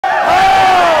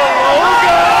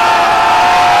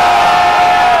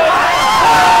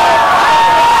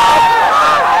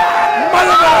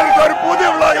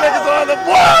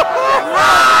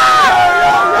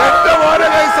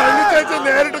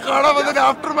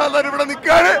Cameraman ഇവിടെ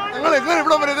നിൽക്കാണ്. ഞങ്ങൾ എങ്ങനെ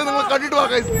ഇവിടെ വരുന്നത് നിങ്ങൾ കണ്ടിട്ട് വാ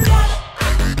ഗൈസ്.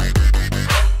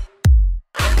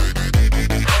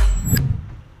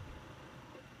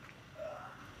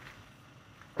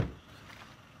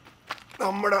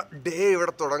 നമ്മുടെ ഡേ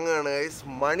ഇവിടെ തുടങ്ങുകയാണ് ഗൈസ്.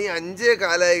 മണി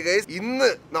 5:15 ഗൈസ്. ഇന്ന്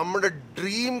നമ്മുടെ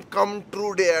ഡ്രീം കം ട്രൂ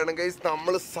ഡേ ആണ് ഗൈസ്.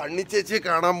 നമ്മൾ സണ്ണി ചേച്ചിയെ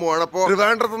കാണാൻ പോവാണ്. അപ്പോൾ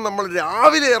ട്രിവാൻഡ്രത്ത് നമ്മൾ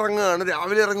രാവിലെ ഇറങ്ങുകയാണ്.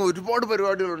 രാവിലെ ഇറങ്ങി ഒരുപാട്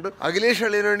പരിപാടികളുണ്ട്. അഖിലേഷ്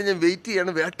അളിയന് വേണ്ടി ഞാൻ വെയിറ്റ്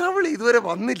ചെയ്യാണ്. വേട്ടാവളി ഇതുവരെ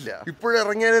വന്നില്ല.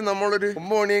 ഇപ്പോഴിറങ്ങിയാലേ നമ്മളൊരു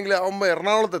 9 മണിയെങ്കിലും ആകുമ്പോൾ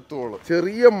എറണാകുളത്ത് എത്തുള്ളൂ.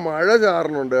 ചെറിയ മഴ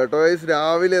ചാറുന്നുണ്ട് കേട്ടോ ഗൈസ്.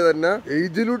 രാവിലെ തന്നെ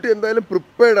ഏജിലൂട്ടി എന്തായാലും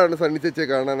പ്രിപ്പയർഡ് ആണ് സണ്ണി ചേച്ചിയെ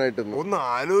കാണാനായിട്ട്. ഒന്ന്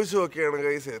ആലോചിച്ച് നോക്കിയാണ്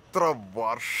ഗൈസ്, എത്ര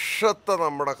വർഷത്തെ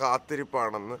നമ്മുടെ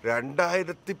കാത്തിരിപ്പാണെന്ന്.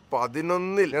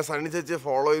 2011 ഞാൻ സണ്ണി ചേച്ചിയെ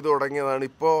ഫോളോ ചെയ്ത് തുടങ്ങിയതാണ്.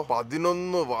 ഇപ്പോ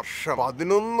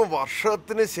 11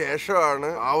 വർഷത്തിന് ശേഷമാണ്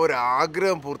ആ ഒരു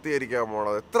ആഗ്രഹം പൂർത്തീകരിക്കാൻ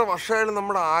പോണത്. എത്ര വർഷമായാലും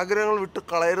നമ്മുടെ ആഗ്രഹങ്ങൾ വിട്ട്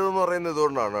കളയരുതെന്ന് പറയുന്നത്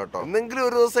ഇതുകൊണ്ടാണ് കേട്ടോ. എന്തെങ്കിലും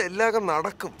ഒരു ദിവസം എല്ലാം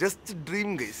നടക്കും. Just dream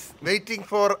guys. Waiting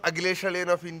for Akhilesh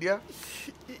അളിയൻ ഓഫ് ഇന്ത്യ.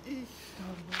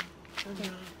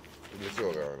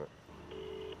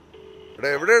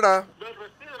 എവിടെയാടാ?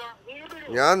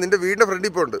 ഞാൻ നിന്റെ വീടിന്റെ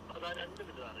ഫ്രണ്ടിൽ പോണ്ട്.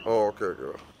 Okay okay.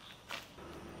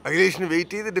 അഖിലേഷിന്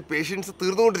വെയിറ്റ് ചെയ്തിട്ട് പേഷ്യൻസ്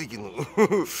തീർന്നുകൊണ്ടിരിക്കുന്നു.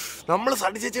 നമ്മൾ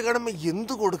സണ്ണി ചേച്ചി കാണുമ്പോൾ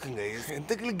എന്ത് കൊടുക്കും ഗൈസ്?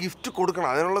 എന്തെങ്കിലും ഗിഫ്റ്റ് കൊടുക്കണം.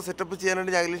 അതിനുള്ള സെറ്റപ്പ്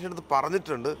ചെയ്യാനായിട്ട് ഞാൻ അഖിലേഷിന്റെ അടുത്ത്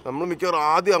പറഞ്ഞിട്ടുണ്ട്. നമ്മൾ മിക്കവാറും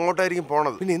ആദ്യം അങ്ങോട്ടായിരിക്കും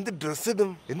പോണത്. പിന്നെ എന്ത് ഡ്രസ്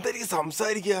ഇടും, എന്തായിരിക്കും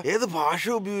സംസാരിക്കുക, ഏത് ഭാഷ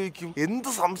ഉപയോഗിക്കും, എന്ത്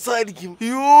സംസാരിക്കും?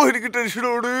 അയ്യോ എനിക്ക്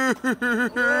ടെൻഷനോട്.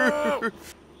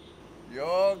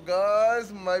 Yo guys,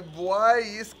 my boy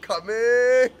is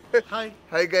coming. Hi.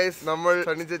 Hi guys, നമ്മൾ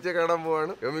സണ്ണി ചേച്ചിയെ കാണാൻ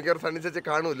പോവാണ്. മിക്കവാറും സണ്ണി ചേച്ചിയെ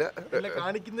കാണൂല.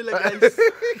 കാണിക്കുന്നില്ല ഗൈസ്.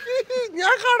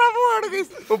 ഞാൻ കാണാൻ പോവാണ്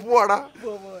guys. പോവാടാ.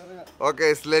 Okay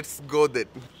let's go then.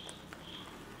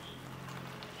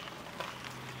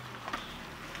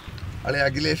 അളി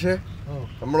അഖിലേഷ്,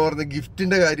 നമ്മൾ പറഞ്ഞ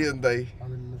ഗിഫ്റ്റിന്റെ കാര്യം എന്തായി?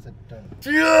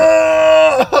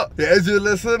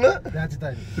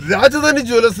 രാജധാനി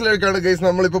ജ്വല്ലേഴ്സിലേക്കാണ് ഗൈസ്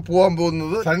നമ്മളിപ്പോ പോവാൻ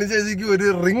പോകുന്നത്. സണ്ണി ചേച്ചിക്ക് ഒരു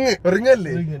റിങ്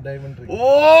അല്ലേ?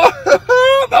 ഓ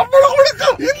നമ്മൾ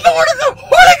കൊടുക്കും, ഇന്ന് കൊടുക്കും.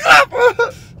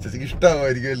 ചേച്ചിക്ക്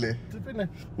ഇഷ്ടമായിരിക്കും അല്ലേ?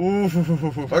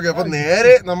 ഓക്കെ, അപ്പൊ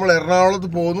നേരെ നമ്മൾ എറണാകുളത്ത്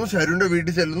പോകുന്നു. ശരുവിന്റെ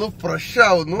വീട്ടിൽ ചെല്ലുന്നു, ഫ്രഷ്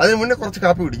ആവുന്നു. അതിന് മുന്നേ കുറച്ച്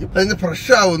കാപ്പി കുടിക്കും. അതിന്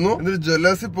ഫ്രഷ് ആവുന്നു, എന്നിട്ട്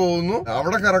ജ്വല്ലേഴ്സിൽ പോകുന്നു,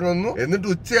 അവിടെ കറങ്ങുന്നു, എന്നിട്ട്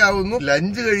ഉച്ചയാവുന്നു,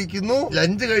 ലഞ്ച് കഴിക്കുന്നു.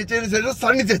 ലഞ്ച് കഴിച്ചതിന് ശേഷം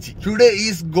സണ്ണി ചേച്ചി. Today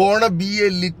is gonna B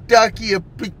A ലിറ്റാക്കി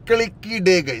എപ്പിക്കളിക്കി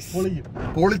day guys.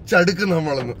 പൊളിച്ചടുക്കും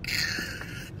നമ്മളൊന്ന്.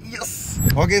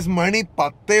 ഓക്കെ, മണി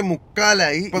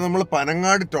 10:45. ഇപ്പൊ നമ്മള്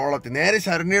പനങ്ങാട് ടോളെത്തി. നേരെ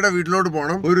ശരണ്യയുടെ വീട്ടിലോട്ട്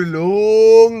പോണം. ഒരു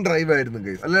ലോങ് ഡ്രൈവ് ആയിരുന്നു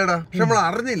ഗൈസ്, അല്ലേടാ? പക്ഷെ നമ്മൾ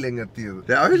അറിഞ്ഞില്ല എങ്ങ് എത്തിയത്.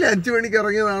 രാവിലെ 5 മണിക്ക്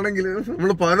ഇറങ്ങിയതാണെങ്കിൽ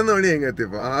നമ്മള് 11 മണി എങ്ങ്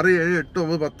എത്തിയപ്പോ 6, 7, 8,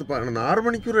 9, 10, 11, 6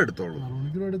 മണിക്കൂർ എടുത്തോളൂ.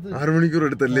 6 മണിക്കൂർ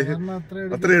എടുത്തല്ലേ?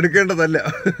 അത്ര എടുക്കേണ്ടതല്ല.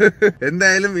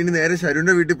 എന്തായാലും ഇനി നേരെ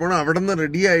ശരുവിന്റെ വീട്ടിൽ പോണം. അവിടെ നിന്ന്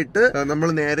റെഡി ആയിട്ട് നമ്മൾ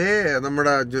നേരെ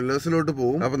നമ്മുടെ ജ്വല്ലേഴ്സിലോട്ട്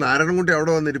പോകും. അപ്പൊ നാരായണൻകുട്ടി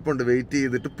അവിടെ വന്നിരിപ്പുണ്ട് വെയിറ്റ്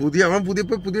ചെയ്തിട്ട്. അവൻ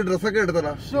പുതിയ ഡ്രസ്സൊക്കെ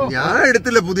എടുത്തടാ. ഞാൻ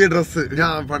എടുത്തില്ല പുതിയ ഡ്രസ്സ്.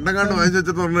 ഞാൻ പണ്ടങ്ങാണ്ട് വാങ്ങിച്ചു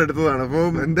വെച്ചിട്ട് പറഞ്ഞ എടുത്തതാണ്. അപ്പൊ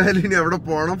എന്തായാലും ഇനി അവിടെ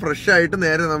പോണം. ഫ്രഷ് ആയിട്ട്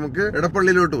നേരെ നമുക്ക്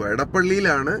എടപ്പള്ളിയിലോട്ട് പോവാം.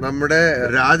 എടപ്പള്ളിയിലാണ് നമ്മുടെ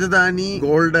രാജധാനി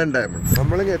ഗോൾഡ് ആൻഡ് ഡയമണ്ട്സ്.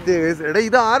 നമ്മളിങ്ങനെ എത്തിയ കേസ്. എടാ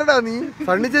ഇത് ആരടാ നീ?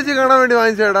 സണ്ണി ചേച്ചി കാണാൻ വേണ്ടി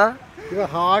വാങ്ങിച്ചേടാ?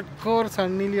 Hard core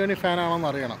Sunny Leonie fan ആണോന്ന്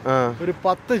അറിയണം. ഒരു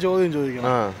 10 ചോദ്യം ചോദിക്കണം.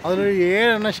 അതിലൊരു 7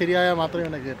 എണ്ണം ശരിയായാൽ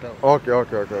മാത്രമേ കേട്ടോ. ഓക്കെ.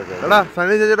 എടാ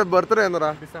സണ്ണി ചേച്ചിയുടെ ബർത്ത്ഡേ എന്നടാ?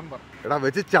 ഡിസംബർ. എടാ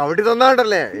വെച്ച് ചവിട്ടി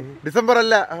തന്നാണ്ടല്ലേ? ഡിസംബർ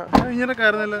അല്ല.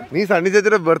 നീ സണ്ണി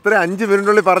ചേച്ചിയുടെ ബർത്ത്ഡേ 5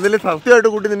 മിനിറ്റിനുള്ളിൽ പറഞ്ഞില്ലേ സത്യമായിട്ട്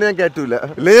കൂട്ടി നിന്നെ ഞാൻ കയറ്റൂല.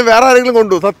 അല്ലെങ്കിൽ വേറെ ആരെങ്കിലും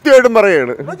കൊണ്ടു. സത്യമായിട്ടും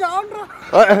പറയാണ്.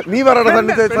 നീ പറയടാ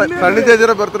സണ്ണി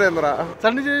ചേച്ചിയുടെ ബർത്ത്ഡേ എന്നടാ?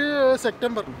 സണ്ണി ചേച്ചി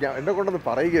സെപ്റ്റംബർ. എന്നെ കൊണ്ടൊന്ന്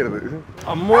പറയരുത്.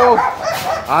 അമ്മോ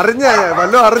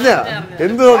വല്ലോ അറിഞ്ഞ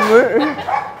എന്ത് വന്ന്?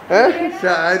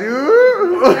 ഷാരു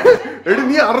എടി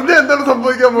നീ അറിഞ്ഞ എന്താണ്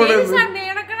സംഭവിക്കാൻ പോണേന്ന്?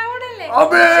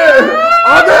 അതെ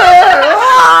അതെ.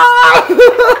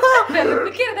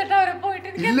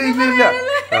 ഇല്ല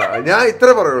ഞാൻ ഇത്ര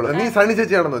പറയുള്ളൂ. നീ സണ്ണി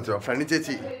ചേച്ചിയാണെന്ന് വെച്ചോ. സണ്ണി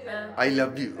ചേച്ചി ഐ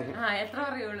ലവ് യു.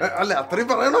 അല്ല അത്രയും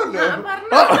പറയണമല്ലോ.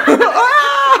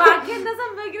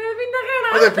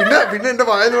 അതെ പിന്നെ എന്റെ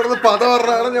വായന്ന് പറഞ്ഞ പദം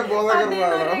പറഞ്ഞാണ് ഞാൻ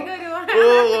ബോധകരമാണ്.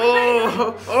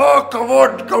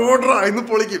 ഇന്ന്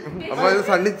പൊളിക്കും. അപ്പൊ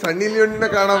സണ്ണി ലിയോണിനെ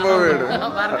കാണാൻ പോവുകയാണ്.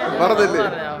 പറഞ്ഞില്ലേ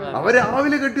അവ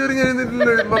രാവിലെ കെട്ടി ഒരുങ്ങി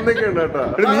വന്നേക്കാണ് കേട്ടോ.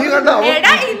 നീ കണ്ട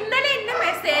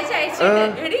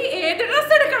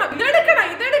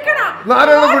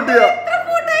നാരായണക്കുട്ടിയാ?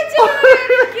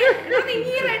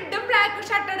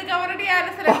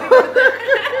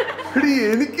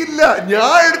 എനിക്കില്ല,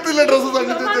 ഞാൻ എടുത്തില്ല ഡ്രസ്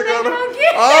സണ്ണി ചേച്ചി കാണാൻ.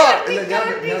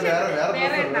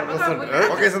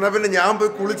 ഓക്കെ, എന്നാ പിന്നെ ഞാൻ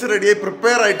പോയി കുളിച്ച് റെഡിയായി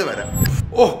പ്രിപ്പയർ ആയിട്ട് വരാം.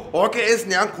 ഓ ഓക്കെ ഗൈസ്,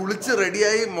 ഞാൻ കുളിച്ച്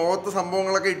റെഡിയായി മുഖത്ത്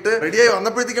സംഭവങ്ങളൊക്കെ ഇട്ട് റെഡിയായി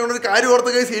വന്നപ്പോഴത്തേക്കാണ് ഒരു കാര്യം ഓർത്ത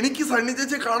ഗൈസ്, എനിക്ക് സണ്ണി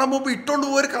ചേച്ചി കാണാൻ പോകുമ്പോൾ ഇട്ടോണ്ട്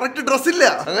പോയ കറക്റ്റ് ഡ്രസ് ഇല്ല.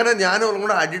 അങ്ങനെ ഞാൻ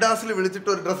കൂടെ അഡിഡാസിൽ വിളിച്ചിട്ട്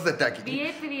ഒരു ഡ്രസ് സെറ്റാക്കി.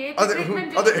 അതെ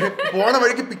അതെ, പോണ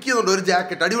വഴിക്ക് പിക്ക് ചെയ്യുന്നുണ്ട് ഒരു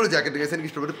ജാക്കറ്റ്, അടിപൊളി ജാക്കറ്റ് ഗൈസ്, എനിക്ക്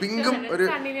ഇഷ്ടപ്പെട്ടു. പിങ്കും ഒരു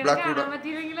ബ്ലാക്ക് കൂടെ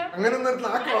അങ്ങനെ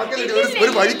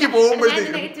ഒരു വഴിക്ക്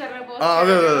പോകുമ്പോഴത്തേക്കും. ആ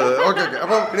അതെ അതെ അതെ, ഓക്കെ ഓക്കെ.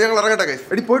 അപ്പം ഇനി ഞങ്ങൾ ഇറങ്ങട്ടെ ഗൈസ്.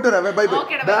 എടി പോയിട്ട് വരാം, ബൈ ബൈ.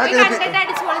 ബാഗ്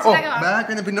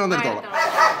പിന്നെ വന്നെടുത്തോളാം,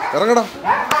 ഇറങ്ങടാ.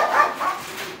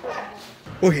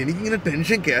 ഓ എനിക്കിങ്ങനെ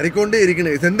ടെൻഷൻ കയറിക്കൊണ്ടേ ഇരിക്കണേ.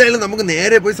 എന്തായാലും നമുക്ക്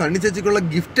നേരെ പോയി സണ്ണി ചേച്ചിക്കുള്ള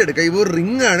ഗിഫ്റ്റ് എടുക്കാം. ഇവർ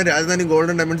റിംഗ് ആണ് രാജധാനി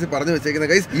ഗോൾഡൻ ഡയമണ്ട്സിൽ പറഞ്ഞു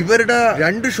വെച്ചേക്കുന്നത് ഗൈസ്. ഇവരുടെ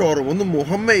 2 ഷോറൂം, ഒന്ന്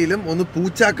മുഹമ്മയിലും ഒന്ന്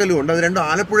പൂച്ചാക്കലും ഉണ്ട്. അത് രണ്ടും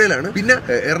ആലപ്പുഴയിലാണ്. പിന്നെ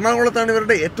എറണാകുളത്താണ്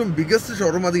ഇവരുടെ ഏറ്റവും ബിഗസ്റ്റ്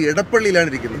ഷോറൂം, അത് എടപ്പള്ളിയിലാണ്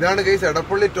ഇരിക്കുന്നത്. ഇതാണ് ഗൈസ്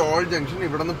എടപ്പള്ളി ടോൾ ജംഗ്ഷൻ.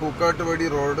 ഇവിടെ നിന്ന് പൂക്കാട്ടുപടി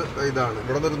റോഡ് ഇതാണ്.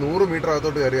 ഇവിടെ നിന്ന് ഒരു 100 മീറ്റർ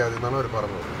അകത്തോട്ട് കയറിയാൽ എന്നാണ് അവർ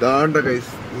പറഞ്ഞത്. ഇതാണ്ട്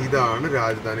ഗൈസ്, ഇതാണ്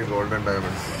Rajdhani golden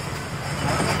diamonds.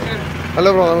 Hello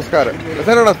bro, നമസ്കാരം.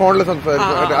 സാറാണ് ഫോണിൽ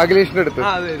സംസാരിച്ചു അഖിലേഷിന്റെ അടുത്ത്.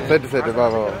 സെറ്റ്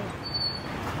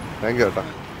താങ്ക് യു കേട്ടാ.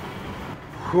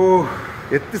 ഓ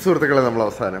എത്തി സുഹൃത്തുക്കളെ, നമ്മൾ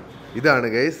അവസാനം. ഇതാണ്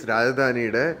ഗൈസ്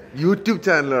രാജധാനിയുടെ യൂട്യൂബ്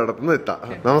ചാനൽ നടത്തുന്ന എത്ത.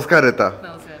 നമസ്കാരം എത്ത,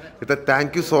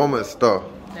 താങ്ക് യു സോ മച്ച് കേട്ടോ.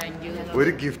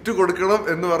 ഒരു ഗിഫ്റ്റ് കൊടുക്കണം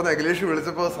എന്ന് പറഞ്ഞ് അഖിലേഷ്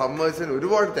വിളിച്ചപ്പോൾ സമ്മതിച്ചതിന്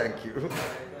ഒരുപാട് താങ്ക് യു.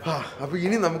 അപ്പൊ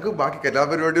ഇനി നമുക്ക് ബാക്കി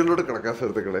കലാപരിപാടികളിലൂടെ കിടക്കാം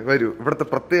സുഹൃത്തുക്കളെ. വരൂ, ഇവിടുത്തെ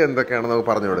പ്രത്യേകത എന്തൊക്കെയാണെന്ന് നമുക്ക്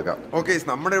പറഞ്ഞു കൊടുക്കാം. ഓക്കെ,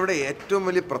 നമ്മുടെ ഇവിടെ ഏറ്റവും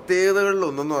വലിയ പ്രത്യേകതകളിൽ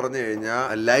ഒന്നെന്ന് പറഞ്ഞു കഴിഞ്ഞാൽ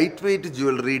light weight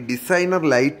jewellery, designer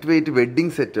light weight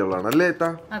wedding സെറ്റുകളാണ് അല്ലേ എത്താ?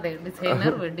 അതെ,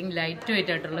 ഡിസൈനർ വെഡിങ് ലൈറ്റ്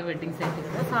വെയിറ്റ് ആയിട്ടുള്ള വെഡിങ്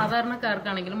സെറ്റുകൾ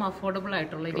സാധാരണക്കാർക്കാണെങ്കിലും അഫോർഡബിൾ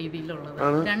ആയിട്ടുള്ള രീതിയിലുള്ളത്.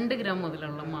 2 ഗ്രാം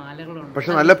മുതലുള്ള മാലകളുണ്ട്.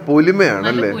 പക്ഷെ നല്ല പൊലിമയാണ്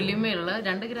അല്ലേ? പൊലിമയുള്ള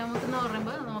 2 ഗ്രാമത്തിൽ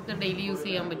പറയുമ്പോൾ നമുക്ക് ഡെയിലി യൂസ്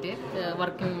ചെയ്യാൻ പറ്റിയ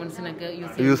വർക്കിംഗ് വുമൻസിനൊക്കെ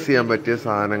യൂസ് ചെയ്യാൻ പറ്റിയ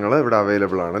സാധനങ്ങൾ ഇവിടെ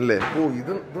അവൈലബിൾ ആണ് അല്ലേ? ഓ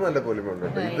ഇത് നല്ല പൊലിമുണ്ട്.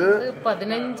 ഇത്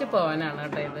 15 പവനാണ്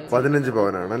കേട്ടോ. ഇത് 15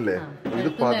 പവനാണ്. ഇത്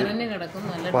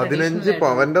 15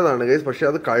 പവന്റെതാണ് ഗൈസ്. പക്ഷെ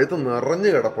അത് കഴുത്ത് നിറഞ്ഞു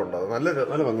കിടപ്പുണ്ട്. അത് നല്ല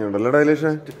നല്ല ഭംഗിയുണ്ടല്ലോ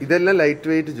ഡയലേഷൻ. ഇതെല്ലാം ലൈറ്റ്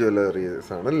വെയിറ്റ്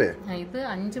ജ്വല്ലറീസ് ആണല്ലേ? ഇത്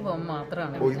 5 പവൻ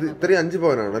മാത്രമാണ്. ഓ ഇത് ഇത്രയും 5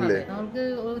 പവനാണല്ലേ? നമുക്ക്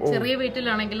ചെറിയ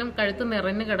വെയിറ്റിലാണെങ്കിലും കഴുത്ത്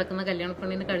നിറഞ്ഞു കിടക്കുന്ന, കല്യാണ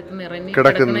പെണ്ണിന് കഴുത്ത് നിറഞ്ഞു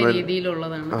കിടക്കുന്ന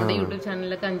രീതിയിലുള്ളതാണ്. യൂട്യൂബ്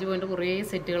ചാനലിലൊക്കെ 5 പവന്റെ കുറെ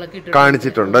സെറ്റുകളൊക്കെ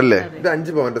കാണിച്ചിട്ടുണ്ടല്ലേ? ഇത്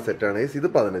 5 പവന്റെ സെറ്റാണ്. ഇത്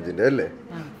 15ന്റെ അല്ലേ?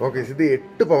 ഓക്കെ, ഇത്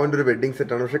 8 പവന്റെ ഒരു വെഡിങ്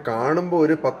സെറ്റാണ്. പക്ഷെ കാണുമ്പോൾ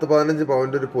ഒരു 10-15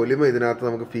 പവന്റെ ഒരു പൊലിമ ഇതിനകത്ത്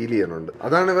നമുക്ക് ഫീൽ ചെയ്യുന്നുണ്ട്.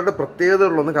 അതാണ് ഇവരുടെ പ്രത്യേകത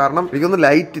ഉള്ളത്. കാരണം എനിക്കൊന്ന്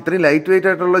ഇത്രയും ലൈറ്റ് വെയിറ്റ്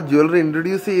ആയിട്ടുള്ള ജ്വല്ലറി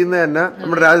ഇൻട്രൊഡ്യൂസ് ചെയ്യുന്നത് തന്നെ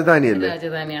നമ്മുടെ രാജധാനിയല്ലേ?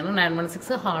 രാജധാനിയാണ്.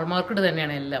 916 ഹാൾമാർക്കഡ്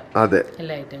തന്നെയാണ് എല്ലാം. അതെ.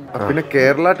 പിന്നെ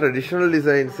കേരള ട്രഡീഷണൽ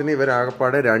ഡിസൈൻസിന്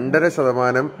ഇവരാകപ്പാടെ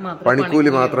 2.5%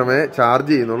 പണിക്കൂലി മാത്രമേ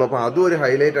ചാർജ് ചെയ്യുന്നുള്ളൂ. അപ്പൊ അതും ഒരു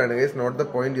ഹൈലൈറ്റ് ആണ് guys. Not the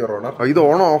point your honour. ഇത്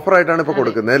ഓണം ഓഫർ ആയിട്ടാണ് ഇപ്പൊ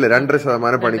കൊടുക്കുന്നത് അല്ലേ?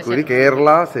 2.5% പണിക്കൂലി കേരള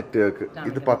സെറ്റുകൾക്ക്.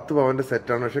 ഇത് 10 പവന്റെ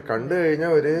സെറ്റാണ്. പക്ഷെ കണ്ടു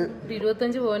കഴിഞ്ഞാൽ ഒരു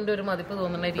 25 പവന്റെ ഒരു മതിപ്പ്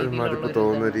തോന്നുന്ന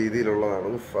രീതിയിലുള്ളതാണ്.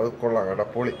 അത് കൊള്ളാം കേട്ടോ,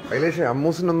 പൊളി. അതിലേശം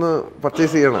അമ്മൂസിനൊന്ന്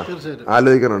പർച്ചേസ് ചെയ്യണം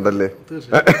ആലോചിക്കണുണ്ടല്ലേ?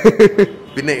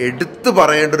 പിന്നെ എടുത്തു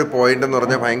പറയേണ്ട ഒരു പോയിന്റ് എന്ന്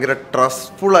പറഞ്ഞാൽ ഭയങ്കര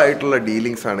ട്രസ്റ്റ്ഫുൾ ആയിട്ടുള്ള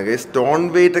ഡീലിങ്സ് ആണ് ഗൈസ്. സ്റ്റോൺ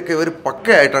വെയിറ്റ് ഒക്കെ ഒരു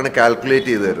പക്കയായിട്ടാണ് കാൽക്കുലേറ്റ്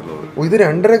ചെയ്ത് തരുന്നത്. ഇത്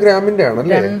 2.5 ഗ്രാമിന്റെ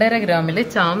ആണല്ലേ? 2.5 ഗ്രാമില്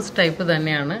ചാംസ് ടൈപ്പ്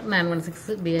തന്നെയാണ്.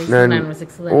 916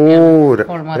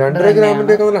 2.5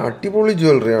 ഗ്രാമിന്റെ ഒക്കെ നല്ല അടിപൊളി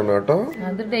ജ്വല്ലറി ആണ് കേട്ടോ.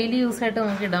 അത് ഡെയിലി യൂസ് ആയിട്ട്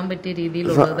നമുക്ക് ഇടാൻ പറ്റിയ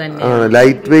രീതിയിലുള്ളത് തന്നെയാണ്.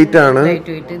 ലൈറ്റ് വെയിറ്റ് ആണ്.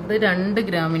 ഇത് 2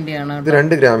 ഗ്രാമിന്റെ ആണ്.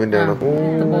 2 ഗ്രാമിന്റെ ആണ്.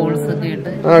 ബോൾസ് ഒക്കെ ഇട്ട്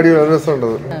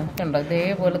കണ്ടോ,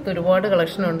 ഇതേപോലത്തെ ഒരുപാട്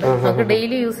കളക്ഷൻ ഉണ്ട്. നമുക്ക്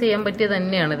ഡെയിലി യൂസ് ചെയ്യാൻ പറ്റിയ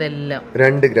തന്നെയാണ് ഇതെല്ലാം.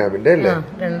 2 ഗ്രാമിന്റെ അല്ലേ?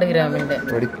 2 ഗ്രാമിന്റെ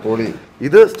അടിപൊളി.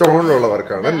 ഇത് സ്റ്റോണിലുള്ള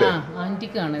വർക്കാണ് അല്ലേ?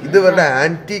 ആന്റിക് ആണ്. ഇത് ഇവരുടെ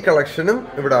ആന്റി കളക്ഷനും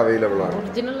ഇവിടെ അവൈലബിൾ ആണ്.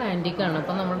 ഒറിജിനൽ ആന്റിക് ആണ്.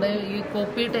 അപ്പൊ നമ്മുടെ ഈ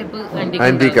കോപ്പി ടൈപ്പ്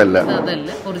ആന്റിക് അല്ല, അതല്ല,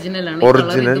 ഒറിജിനൽ ആണ്.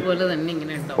 ഇതുപോലെ തന്നെ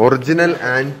ഇങ്ങനെ ഉണ്ടാവും. ഒറിജിനൽ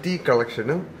ആന്റി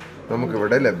കളക്ഷനും നമുക്ക്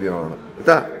ഇവിടെ ലഭ്യമാണ്.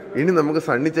 ഇതാ ഇനി നമുക്ക്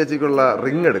സണ്ണി ചേച്ചിക്കുള്ള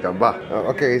റിംഗ് എടുക്കാം. ബാ.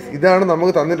 ഓക്കെ, ഇതാണ്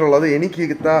നമുക്ക് തന്നിട്ടുള്ളത്.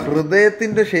 എനിക്ക്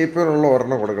ഹൃദയത്തിന്റെ ഷേപ്പിലുള്ള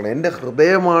ഒരെണ്ണം കൊടുക്കണം. എന്റെ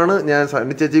ഹൃദയമാണ് ഞാൻ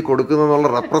സണ്ണി ചേച്ചി കൊടുക്കുന്നുള്ള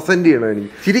റെപ്രസെന്റ് ചെയ്യണം. എനിക്ക്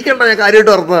ചിരിക്കണ്ട, ഞാൻ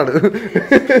കാര്യമായിട്ട് ഓർത്തതാണ്.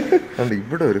 കണ്ട്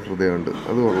ഇവിടെ ഒരു ഹൃദയമുണ്ട്,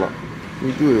 അത് കൊള്ളാം.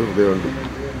 ഇതും ഒരു ഹൃദയമുണ്ട്.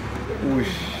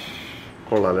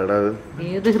 കൊള്ളാലേടാ.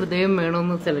 ഏത് ഹൃദയം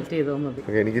വേണമെന്ന് സെലക്ട് ചെയ്തോ മതി.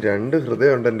 എനിക്ക് 2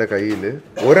 ഹൃദയം ഉണ്ട് എന്റെ കയ്യിൽ.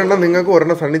 ഒരെണ്ണം നിങ്ങൾക്ക്,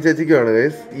 ഒരെണ്ണം സണ്ണി ചേച്ചിക്കുമാണ്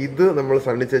ഗൈസ്. ഇത് നമ്മൾ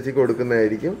സണ്ണി ചേച്ചിക്ക്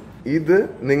കൊടുക്കുന്നതായിരിക്കും. ഇത്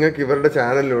നിങ്ങൾക്ക് ഇവരുടെ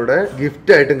ചാനലിലൂടെ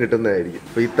ഗിഫ്റ്റ് ആയിട്ടും കിട്ടുന്നതായിരിക്കും.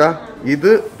 അപ്പൊ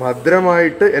ഇത്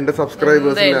ഭദ്രമായിട്ട് എന്റെ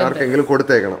സബ്സ്ക്രൈബേഴ്സിന് ആർക്കെങ്കിലും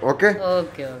കൊടുത്തേക്കണം.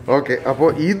 ഓക്കെ. അപ്പൊ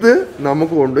ഇത്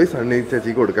നമുക്ക് കൊണ്ടുപോയി സണ്ണി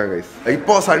ചേച്ചിക്ക് കൊടുക്കാം ഗൈസ്.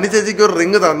 ഇപ്പൊ സണ്ണി ചേച്ചിക്ക് ഒരു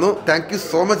റിംഗ് തന്നു. താങ്ക് യു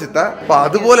സോ മച്ച് ഇത്ത. അപ്പൊ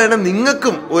അതുപോലെ തന്നെ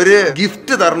നിങ്ങൾക്കും ഒരു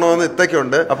ഗിഫ്റ്റ് തരണമെന്ന്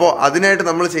ഇത്തക്കുണ്ട്. അപ്പൊ അതിനായിട്ട്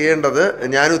നമ്മൾ ചെയ്യേണ്ടത്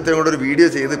ഞാനും ഉത്തരം കൂടെ ഒരു വീഡിയോ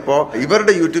ചെയ്ത് ഇപ്പോ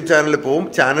ഇവരുടെ യൂട്യൂബ് ചാനലിൽ പോവും.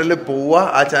 ചാനലിൽ പോവുക,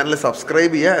 ആ ചാനൽ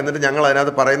സബ്സ്ക്രൈബ് ചെയ്യുക. എന്നിട്ട് ഞങ്ങൾ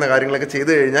അതിനകത്ത് പറയുന്ന കാര്യങ്ങളൊക്കെ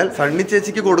ചെയ്ത് കഴിഞ്ഞാൽ സണ്ണി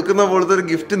ചേച്ചിക്ക് കൊടുക്കുന്ന പോലത്തെ ഒരു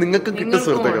ഗിഫ്റ്റ് നിങ്ങൾക്ക് കിട്ടും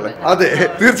സുഹൃത്തുക്കളെ. അതെ,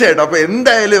 തീർച്ചയായിട്ടും. അപ്പൊ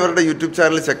എന്തായാലും ഇവരുടെ യൂട്യൂബ്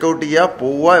ചാനൽ ചെക്ക്ഔട്ട് ചെയ്യുക,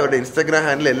 പോവുക, ഇവരുടെ ഇൻസ്റ്റാഗ്രാം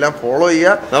ഹാൻഡിൽ എല്ലാം ഫോളോ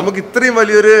ചെയ്യുക. നമുക്ക് ഇത്രയും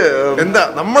വലിയൊരു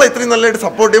നമ്മളെ ഇത്രയും നല്ലതായിട്ട്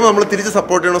സപ്പോർട്ട് ചെയ്യുമ്പോൾ നമ്മൾ തിരിച്ച്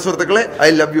സപ്പോർട്ട് ചെയ്യണം സുഹൃത്തുക്കളെ. I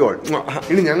love you all.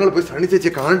 ഇനി ഞങ്ങൾ പോയി സണ്ണി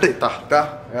ചേച്ചി കാണട്ടെ.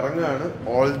 ഇറങ്ങാണ്.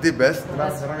 All the best.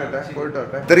 ഇറങ്ങട്ടെ,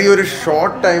 പോയിട്ടോട്ടെ. ഇത്രയും ഒരു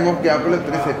ഷോർട്ട് ടൈം ഓഫ് ഗ്യാപ്പിൽ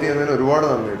ഇത്രയും സെറ്റ് ചെയ്യുന്നതിന് ഒരുപാട്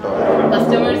നന്ദി കേട്ടോ.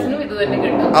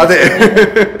 അതെ,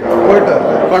 പോയിട്ടോ.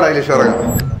 ഇറങ്ങാം.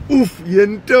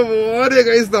 എന്റെ മോനെ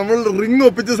ഗൈസ്, നമ്മൾ റിംഗ്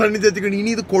ഒപ്പിച്ച് സണ്ണി ചേച്ചിക്ക് ഇനി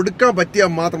ഇത് കൊടുക്കാൻ പറ്റിയാൽ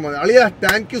മാത്രം മതി. അളിയാ,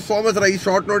 താങ്ക് യു സോ മച്ച് ഈ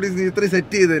ഷോർട്ട് നോട്ടീസ് ഇത്രയും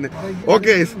സെറ്റ് ചെയ്തതിന്.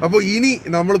 ഓക്കെ, അപ്പൊ ഇനി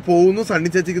നമ്മൾ പോകുന്നു, സണ്ണി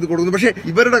ചേച്ചിക്ക് ഇത് കൊടുക്കുന്നു. പക്ഷെ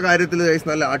ഇവരുടെ കാര്യത്തിൽ ഗൈസ്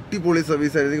നല്ല അടിപൊളി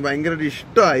സർവീസ് ആയിരുന്നു. എനിക്ക് ഭയങ്കരമായിട്ട്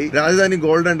ഇഷ്ടമായി. Rajdhani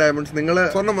gold and diamonds. നിങ്ങൾ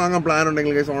സ്വർണ്ണം വാങ്ങാൻ പ്ലാൻ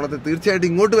ഉണ്ടെങ്കിൽ ഗൈസ് ഓണത്തിൽ തീർച്ചയായിട്ടും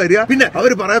ഇങ്ങോട്ട് വരിക. പിന്നെ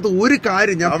അവർ പറയാത്ത ഒരു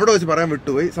കാര്യം ഞാൻ അവിടെ വെച്ച് പറയാൻ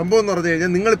വിട്ടുപോയി. സംഭവം എന്ന് പറഞ്ഞു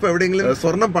കഴിഞ്ഞാൽ നിങ്ങളിപ്പോ എവിടെയെങ്കിലും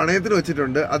സ്വർണ്ണം പണയത്തിന്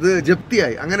വെച്ചിട്ടുണ്ട്, അത്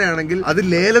ജപ്തിയായി, അങ്ങനെയാണെങ്കിൽ അത്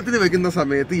ലേലത്തിന് വെക്കുന്ന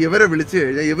സമയത്ത് ഇവരെ വിളിച്ചു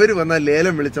കഴിഞ്ഞാൽ ഇവര് വന്നാൽ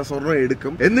ലേലം വിളിച്ച സ്വർണ്ണം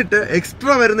എടുക്കും. എന്നിട്ട്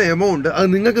എക്സ്ട്രാ വരുന്ന എമൗണ്ട് അത്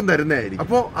നിങ്ങൾക്കും തരുന്നതായിരിക്കും.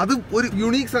 അപ്പൊ അത് ഒരു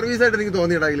യുണീക് സർവീസ് ആയിട്ട് എനിക്ക്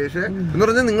തോന്നിയിട്ടാ അഖിലേഷ്. എന്ന്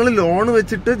പറഞ്ഞാൽ നിങ്ങൾ ലോൺ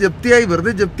വെച്ചിട്ട് ജപ്തിയായി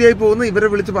വെറുതെ ജപ്തിയായി പോകുന്ന ഇവരെ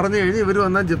വിളിച്ച് പറഞ്ഞു കഴിഞ്ഞാൽ ഇവർ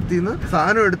വന്നാൽ ജപ്തിന്ന്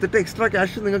സാധനം എടുത്തിട്ട് എക്സ്ട്രാ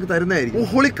ക്യാഷ് നിങ്ങൾക്ക് തരുന്നതായിരിക്കും.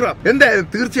 Holy crap. എന്തായാലും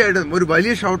തീർച്ചയായിട്ടും ഒരു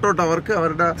വലിയ ഷൗട്ട് ഔട്ട് അവർക്ക്.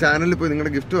 അവരുടെ ചാനലിൽ പോയി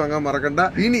നിങ്ങളുടെ ഗിഫ്റ്റ് വാങ്ങാൻ മറക്കണ്ട.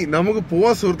 ഇനി നമുക്ക്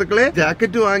പോവാൻ സുഹൃത്തുക്കളെ.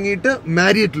 ജാക്കറ്റ് വാങ്ങിയിട്ട്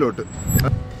മാരിയറ്റിലോട്ട്.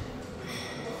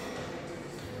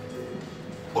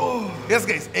 Yes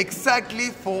guys, exactly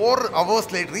 4 hours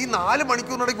later. ഈ 4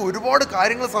 മണിക്കൂറിനിടയ്ക്ക് ഒരുപാട്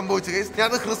കാര്യങ്ങൾ സംഭവിച്ചു ഗൈസ്. ഞാൻ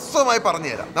അത് ഹ്രസ്വമായി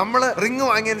പറഞ്ഞുതരാം. നമ്മൾ റിംഗ്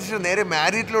വാങ്ങിയതിന് ശേഷം നേരെ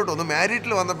മാരിയറ്റിലോട്ട് വന്നു.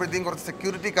 മാരിയറ്റിൽ വന്നപ്പോഴത്തേക്കും കുറച്ച്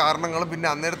സെക്യൂരിറ്റി കാരണങ്ങളും പിന്നെ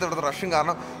അന്നേരത്തെ ഇവിടുത്തെ റഷും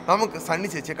കാരണം നമുക്ക് സണ്ണി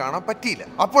ചേച്ചിയെ കാണാൻ പറ്റിയില്ല.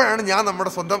 അപ്പോഴാണ് ഞാൻ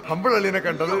നമ്മുടെ സ്വന്തം ഹമ്പിൾ അള്ളിനെ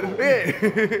കണ്ടത്.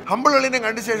 ഹമ്പിൾ അള്ളിനെ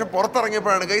കണ്ട ശേഷം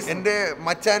പുറത്തിറങ്ങിയപ്പോഴാണ് ഗൈസ് എന്റെ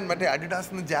മച്ചാൻ മറ്റേ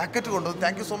അഡിഡാസ് ജാക്കറ്റ് കൊണ്ടുവന്നു.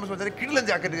 താങ്ക് യു സോ മച്ച് മച്ചാൻ. കിടിലൻ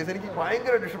ജാക്കറ്റ് ഗൈസ്, എനിക്ക്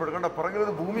ഭയങ്കരമായിട്ട് ഇഷ്ടപ്പെട്ടു. കണ്ടോ,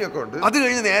 പുറകിലൊരു ഭൂമിയൊക്കെ ഉണ്ട്. അത്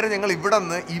കഴിഞ്ഞ് നേരെ ഞങ്ങൾ ഇവിടെ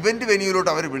നിന്ന് ഇവന്റ്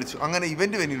വെന്യൂലോട്ട് അവർ വിളിച്ചു. അങ്ങനെ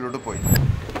ഇവന്റ് വെന്യൂലോട്ട് പോയി.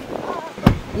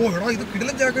 ഓ എടാ, ഇത്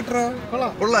കിടിലൻ ജാക്കറ്റാ.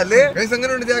 കൊള്ളാല്ലേ ഗൈസ്?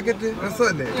 എങ്ങനെയുണ്ട് ജാക്കറ്റ്?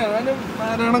 രസമല്ലേ?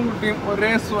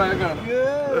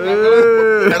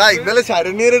 എടാ, ഇന്നലെ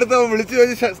ശരണ്യരെടുത്ത് വിളിച്ചു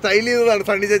ചോദിച്ച് സ്റ്റൈൽ ചെയ്തതാണ്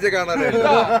സണ്ണി ചേച്ചിയെ കാണാൻ.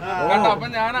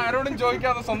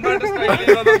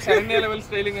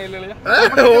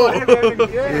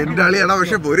 എന്റെ അളി എടാ,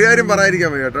 പക്ഷെ ഒരു കാര്യം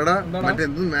പറയാതിരിക്കാൻ വയ്യ കേട്ടോടാ. മറ്റേ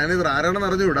എന്ത് മാനേജർ ആരാണെന്ന്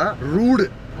അറിഞ്ഞൂടാ. റൂഡ്,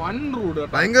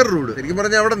 ഭയങ്കര റൂഡ്. ശരിക്കും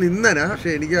പറഞ്ഞാൽ അവിടെ നിന്നനാ. പക്ഷെ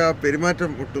എനിക്ക് ആ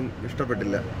പെരുമാറ്റം ഒട്ടും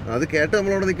ഇഷ്ടപ്പെട്ടില്ല. അത് കേട്ട്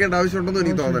നമ്മളവിടെ നിൽക്കേണ്ട ആവശ്യമുണ്ടെന്ന്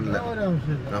എനിക്ക് തോന്നുന്നില്ല.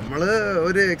 നമ്മള്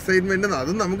ഒരു എക്സൈറ്റ്മെന്റ്,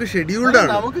 അതും നമുക്ക് ഷെഡ്യൂൾഡ്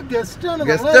ആണ്.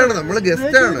 ഗസ്റ്റ് ആണ്, നമ്മള്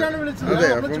ഗസ്റ്റ് ആണ്. അതെ,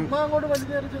 അപ്പം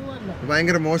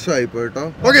ഭയങ്കര മോശമായി പോയിട്ടോ.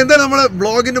 ഓക്കെ, എന്തായാലും നമ്മള്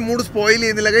ബ്ലോഗിന്റെ മൂഡ് സ്പോയിൽ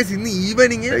ചെയ്യുന്നില്ല ഗൈസ്. ഇന്ന്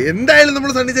ഈവനിങ് എന്തായാലും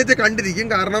നമ്മൾ സണ്ണി ചേച്ചിയെ കണ്ടിരിക്കും.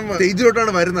 കാരണം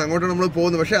സ്റ്റേജിലോട്ടാണ് വരുന്നത്, അങ്ങോട്ടാണ് നമ്മൾ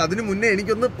പോകുന്നത്. പക്ഷെ അതിന് മുന്നേ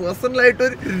എനിക്കൊന്ന് പേഴ്സണലായിട്ട്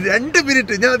ഒരു 2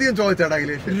 മിനിറ്റ് ഞാൻ അധികം ചോദിച്ചാടാ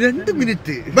അഖിലേഷ്, 2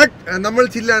 മിനിറ്റ്. ബട്ട് നമ്മൾ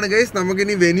ചില്ലാണ് ഗൈസ്. നമുക്ക്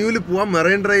ഇനി വെന്യൂല് പോവാം.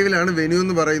 മെറൈൻ ഡ്രൈവിലാണ് വെന്യൂ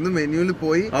എന്ന് പറയുന്നു. വെന്യൂല്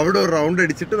പോയി അവിടെ ഒരു റൗണ്ട്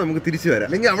അടിച്ചിട്ട് നമുക്ക് തിരിച്ചു വരാം.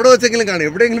 അല്ലെങ്കിൽ അവിടെ വെച്ചെങ്കിലും കാണാം,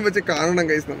 എവിടെയെങ്കിലും വെച്ച് കാണണം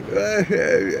ഗൈസ് നമുക്ക്.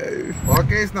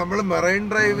 ഓക്കെ, നമ്മൾ മെറൈൻ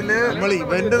ഡ്രൈവില് നമ്മൾ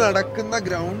ഇവന്റ് നടക്കുന്ന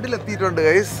ഗ്രൗണ്ടിൽ എത്തിയിട്ടുണ്ട്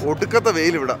ഗൈസ്. ഒടുക്കത്തെ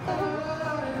വെയിൽ ഇവിടെ.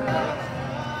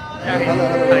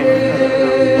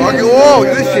 ഓ,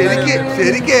 ഇത്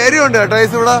ശരിക്കും ഏരിയ ഉണ്ട് കേട്ടോ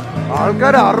ഗൈസ്. ഇവിടെ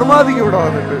ആൾക്കാർ അറുമാതിക്കും ഇവിടെ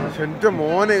വന്നിട്ട്. എന്റെ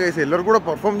മോനെ ഗൈസ്, എല്ലാവർക്കും കൂടെ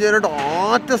പെർഫോം ചെയ്യാനായിട്ട്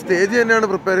ആറ്റ സ്റ്റേജ് തന്നെയാണ്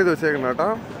പ്രിപ്പയർ ചെയ്ത് വെച്ചേക്കുന്നത് കേട്ടോ.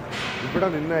 ഇവിടെ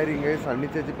നിന്നായിരിക്കും ഗൈസ് സണ്ണി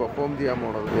ചേച്ചി പെർഫോം ചെയ്യാൻ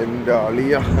പോണത്. എന്റെ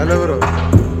അളിയ. Hello bro,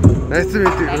 nice to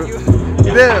meet you.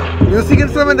 ഇത് മ്യൂസിക്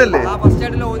ഇൻസ്ട്രുമെന്റ് അല്ലേ? ഫസ്റ്റ്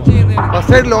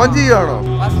ആയിട്ട് ലോഞ്ച് ചെയ്യുവാണോ?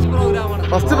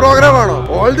 ഫസ്റ്റ് പ്രോഗ്രാം ആണോ?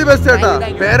 ഓൾ ദി ബെസ്റ്റ് ചേട്ടാ.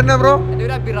 പേരെന്നാ ബ്രോ?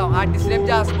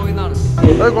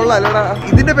 അത് കൊള്ളാം അല്ലടാ.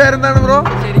 ഇതിന്റെ പേരെന്താണ് ബ്രോ?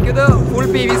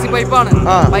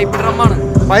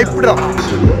 Pipe drum.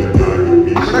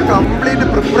 ഇവിടെ കംപ്ലീറ്റ്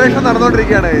പ്രിപ്പറേഷൻ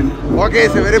നടന്നുകൊണ്ടിരിക്കുകയാണ്. ഓക്കെ,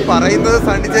 ഇവര് പറയുന്നത്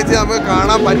സണ്ണി ചേച്ചി നമുക്ക്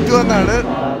കാണാൻ പറ്റുമെന്നാണ്.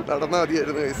 നടന്നാൽ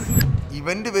മതിയായിരുന്നു ഗൈസ്.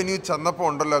 ഇവന്റ് വെന്യൂ ചെന്നപ്പോ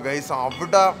ഉണ്ടല്ലോ ഗൈസ്,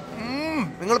 അവിടെ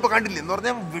നിങ്ങളിപ്പോ കണ്ടില്ലേ എന്ന്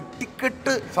പറഞ്ഞാൽ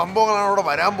വെട്ടിക്കെട്ട് സംഭവങ്ങളാണ് അവിടെ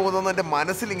വരാൻ പോകുന്നതെന്ന് എന്റെ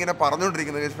മനസ്സിൽ ഇങ്ങനെ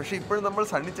പറഞ്ഞുകൊണ്ടിരിക്കുന്നത് ഗൈസ്. പക്ഷെ ഇപ്പോഴും നമ്മൾ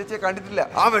സണ്ണി ചേച്ചിയെ കണ്ടിട്ടില്ല.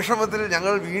 ആ വിഷമത്തിൽ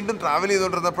ഞങ്ങൾ വീണ്ടും ട്രാവൽ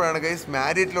ചെയ്തുകൊണ്ടിരുന്നപ്പോഴാണ് ഗൈസ്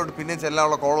മാരിയറ്റിലോട്ട് പിന്നെ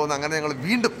ചെല്ലാനുള്ള കോൾ വന്ന്. അങ്ങനെ ഞങ്ങൾ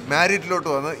വീണ്ടും മാരിയറ്റിലോട്ട്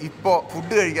വന്ന് ഇപ്പോൾ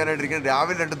ഫുഡ് കഴിക്കാനായിട്ടിരിക്കുന്നത്.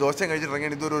 രാവിലെ 2 ദോശ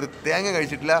കഴിച്ചിട്ടിറങ്ങിയാണ്, ഇതുവരെ ഒരു തേങ്ങ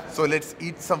കഴിച്ചിട്ടില്ല. So let's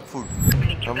eat some food.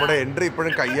 നമ്മുടെ എൻട്രി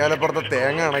ഇപ്പോഴും കയ്യാലപ്പുറത്തെ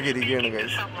തേങ്ങ കണക്കിരിക്കുകയാണ്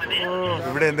ഗൈസ്.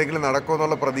 ഇവിടെ എന്തെങ്കിലും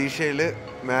നടക്കുമെന്നുള്ള പ്രതീക്ഷയിൽ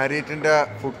മാരിയറ്റിന്റെ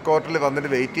ഫുഡ് കോർട്ടിൽ വന്നിട്ട്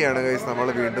വെയിറ്റ് ചെയ്യാണ് ഗൈസ്. നമ്മൾ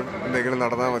വീണ്ടും എന്തെങ്കിലും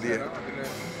നടന്നാൽ മതിയായിരുന്നു.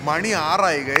 മണി 6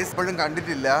 ആയി ഗൈസ്, ഇപ്പോഴും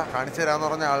കണ്ടിട്ടില്ല. കാണിച്ചു തരാന്ന്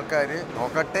പറഞ്ഞ ആൾക്കാർ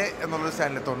നോക്കട്ടെ എന്നുള്ളൊരു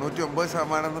സ്റ്റാൻഡിൽ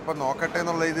 99% ഇപ്പൊ നോക്കട്ടെ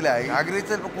എന്നുള്ള ഇതിലായി. ആഗ്രഹിച്ച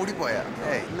ചിലപ്പോൾ കൂടി പോയാ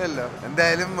ഇല്ലല്ലോ.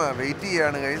 എന്തായാലും വെയിറ്റ്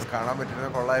ചെയ്യാണ് ഗൈസ്. കാണാൻ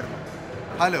പറ്റുന്നത് കൊള്ളായിരുന്നു.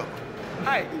 ഹലോ,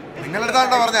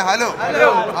 നിങ്ങളെടുത്താണ്ടോ പറഞ്ഞ ഹലോ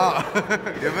ആ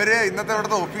ഇവര് ഇന്നത്തെ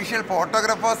ഇവിടുത്തെ ഒഫീഷ്യൽ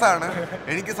ഫോട്ടോഗ്രാഫേഴ്സ് ആണ്.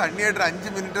 എനിക്ക് സണ്ണിയായിട്ട് 5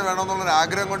 മിനിറ്റ് വേണമെന്നുള്ളൊരു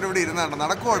ആഗ്രഹം കൊണ്ട് ഇവിടെ ഇരുന്നാണ്.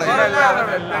 നടക്കുവോ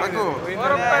നടക്കുവോ?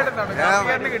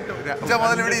 ഉച്ച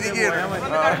മുതൽ ഇവിടെ ഇരിക്കുകയാണ്.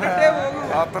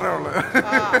 അത്രേ ഉള്ളു.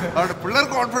 അവിടെ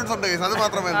പിള്ളേർക്ക് കോൺഫിഡൻസ് ഉണ്ട്. അത്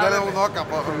മാത്രമേ എന്തായാലും നമുക്ക് നോക്കാം.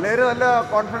 പിള്ളേര് നല്ല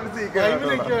കോൺഫിഡൻസ്.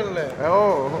 ഓ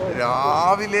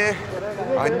രാവിലെ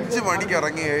 5 മണിക്ക്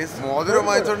ഇറങ്ങി. മോതിരം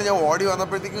വാങ്ങിച്ചോണ്ട് ഞാൻ ഓടി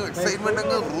വന്നപ്പോഴത്തേക്കും എക്സൈറ്റ്മെന്റ്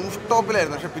അങ്ങ് റൂഫ്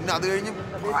ടോപ്പിലായിരുന്നു. പക്ഷെ പിന്നെ അത് കഴിഞ്ഞ്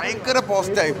ഭയങ്കര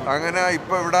പോസ്റ്റായി. അങ്ങനെ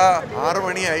ഇപ്പൊ ഇവിടെ 6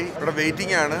 മണിയായി. ഇവിടെ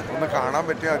വെയിറ്റിംഗ് ആണ്. ഒന്ന് കാണാൻ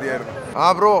പറ്റിയാൽ മതിയായിരുന്നു. ആ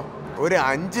ബ്രോ ഒരു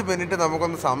 5 മിനിറ്റ്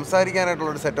നമുക്കൊന്ന്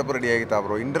സംസാരിക്കാനായിട്ടുള്ള ഒരു സെറ്റപ്പ് റെഡി ആക്കിത്താ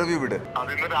ബ്രോ. ഇന്റർവ്യൂ വിട്.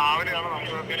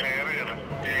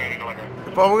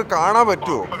 ഇപ്പൊ നമുക്ക് കാണാൻ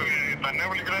പറ്റുമോ?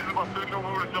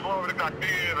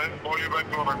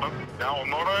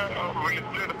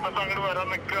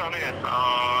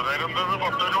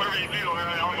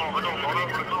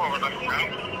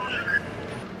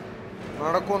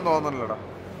 നടക്കുമെന്ന് തോന്നലടാ.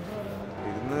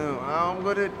 ഇരുന്ന്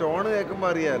നമുക്കൊരു ടോണ് കേൾക്കുമ്പോ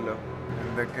അറിയാമല്ലോ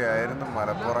എന്തൊക്കെയായിരുന്നു.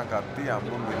 മലപ്പുറം കത്തി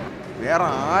അമ്പും വേറെ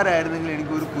ആരായിരുന്നെങ്കിലും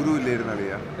എനിക്കൊരു കുരുവില്ലായിരുന്നു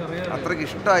അറിയാം. അത്രയ്ക്ക്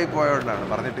ഇഷ്ടമായി പോയോണ്ടാണ്.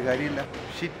 പറഞ്ഞിട്ട് കാര്യമില്ല.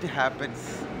 Shit happens.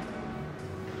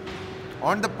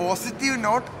 On the positive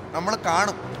not നമ്മൾ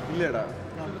കാണും. ഇല്ലടാ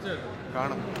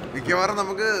കാണും. മിക്കവാറും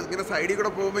നമുക്ക് ഇങ്ങനെ സൈഡിൽ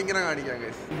കൂടെ പോകുമ്പോ ഇങ്ങനെ കാണിക്കാം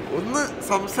ഗൈസ്. ഒന്ന്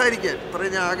സംസാരിക്കാൻ ഇത്ര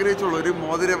ഞാൻ ആഗ്രഹിച്ചുള്ളൂ. ഒരു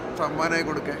മോതിരം സമ്മാനമായി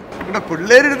കൊടുക്കാൻ. ഇവിടെ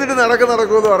പിള്ളേരെടുത്തിട്ട്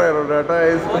നടക്കുമെന്ന് പറയാറുണ്ട് കേട്ടോ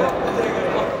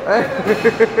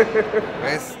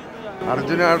ഗൈസ്.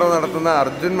 അർജുനാട്ടോ നടത്തുന്ന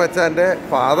അർജുൻ മച്ചാന്റെ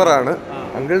ഫാദറാണ്.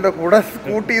 അങ്കിളുടെ കൂടെ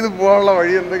സ്കൂട്ടി ചെയ്ത് പോകാനുള്ള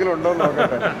വഴി എന്തെങ്കിലും ഉണ്ടോ എന്ന്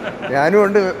നോക്കട്ടെ. ഞാനും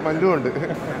ഉണ്ട് മഞ്ജുവും ഉണ്ട്.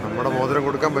 നമ്മുടെ മോതിരം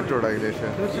കൊടുക്കാൻ പറ്റൂടാ അഖിലേഷ്?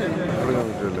 കൊടുക്കാൻ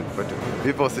പറ്റുമല്ലോ. പറ്റും.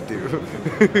 B positive.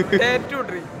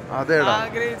 അതേടാ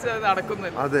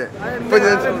അതെ. ഇപ്പൊ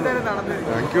ഞാൻ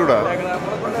താങ്ക്യൂടാ.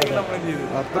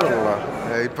 അത്ര ഉള്ളതാ.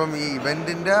 ഇപ്പം ഈ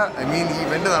ഇവന്റിന്റെ ഈ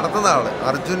ഇവന്റ് നടത്തുന്ന ആള്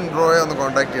അർജുൻ ബ്രോയെ ഒന്ന്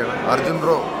കോണ്ടാക്ട് ചെയ്യണം. അർജുൻ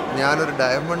ബ്രോ ഞാനൊരു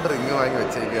ഡയമണ്ട് റിങ് വാങ്ങി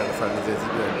വെച്ചേക്കാണ് സണ്ണി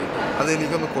ചേച്ചിക്ക് വേണ്ടി.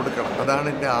 അതെനിക്കൊന്ന് കൊടുക്കണം. അതാണ്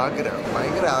എൻ്റെ ആഗ്രഹം.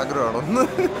 ഭയങ്കര ആഗ്രഹമാണ്. ഒന്ന്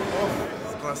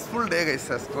stressful day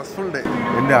guys. Stressful day.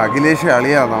 എൻ്റെ അഖിലേഷ്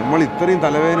അളിയാ നമ്മൾ ഇത്രയും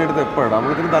തലവേദന എടുത്ത് എപ്പോഴാണ്? നമ്മൾ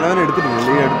ഇത്രയും തലവേദന എടുത്തിട്ടില്ല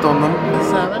ഈ അടുത്തൊന്നും.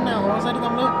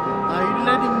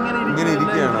 ഇങ്ങനെ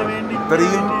ഇരിക്കുകയാണ്.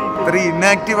 ഇത്രയും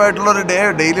ഇന്നാക്റ്റീവ് ആയിട്ടുള്ള ഒരു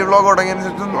ഡെയിലി വ്ളോഗ് തുടങ്ങിയതിന്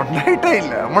ശേഷം ഉണ്ടായിട്ടേ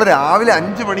ഇല്ല. നമ്മൾ രാവിലെ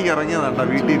 5 മണിക്ക് ഇറങ്ങിയതാണ്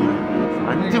വീട്ടിൽ നിന്ന്.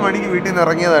 5 മണിക്ക് വീട്ടിൽ നിന്ന്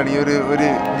ഇറങ്ങിയതാണ് ഈ ഒരു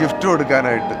ഗിഫ്റ്റ്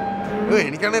കൊടുക്കാനായിട്ട്.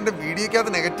 എനിക്കാണ് എൻ്റെ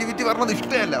വീഡിയോക്കകത്ത് നെഗറ്റിവിറ്റി പറഞ്ഞത്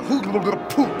ഇഷ്ടമല്ല.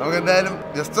 നമുക്ക് എന്തായാലും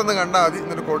ജസ്റ്റ് ഒന്ന് കണ്ടാൽ മതി.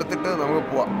 എന്നിട്ട് കൊടുത്തിട്ട് നമുക്ക്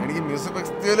പോവാം. എനിക്ക് മ്യൂസിക്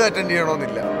ഫെസ്റ്റിവലും അറ്റൻഡ്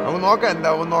ചെയ്യണമെന്നില്ല. നമുക്ക് നോക്കാം.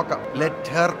 എന്താവും നോക്കാം.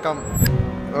 Let her come.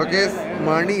 ഓക്കെ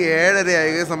മണി 7:30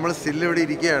 ആയി. നമ്മൾ സ്റ്റിൽ ഇവിടെ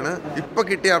ഇരിക്കുകയാണ്. ഇപ്പൊ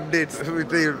കിട്ടിയ അപ്ഡേറ്റ്സ്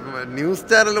ന്യൂസ്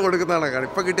ചാനൽ കൊടുക്കുന്നതാണ്.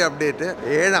 ഇപ്പൊ കിട്ടിയ അപ്ഡേറ്റ്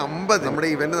 7:50 നമ്മുടെ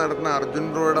ഇവന്റ് നടത്തുന്ന അർജുൻ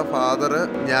ബ്രോയുടെ ഫാദർ,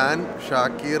 ഞാൻ,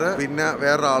 ഷാക്കീർ, പിന്നെ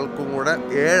വേറൊരാൾക്കും കൂടെ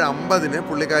 7:50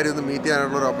 പുള്ളിക്കാരി ഒന്ന് മീറ്റ്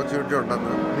ചെയ്യാനുള്ള ഒരു ഓപ്പർച്യൂണിറ്റി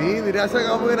ഉണ്ടെന്ന്. നീ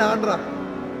നിരാശകാമുകനാണ്ടാ.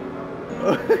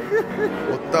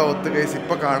 ഒത്ത് കേസ്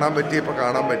ഇപ്പൊ കാണാൻ പറ്റി.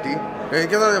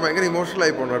 എനിക്കെന്താ ഭയങ്കര ഇമോഷണൽ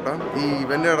ആയി പോകണം കേട്ടോ. ഈ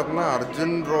ഇവന്റ് നടത്തുന്ന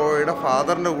അർജുൻ റോയുടെ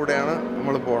ഫാദറിന്റെ കൂടെയാണ്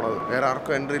നമ്മൾ പോണത്. വേറെ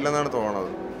ആർക്കും എൻട്രി ഇല്ലെന്നാണ് തോന്നുന്നത്.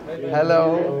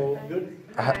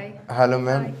 Hello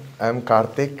ma'am, I M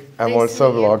Karthik. I am also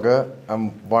A vlogger. I M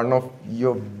one of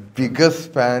your biggest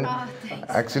fan.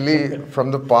 Actually, from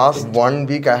the past 1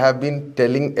 week, I have been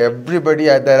telling everybody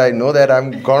that I know that I'm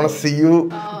gonna see you.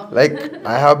 Like,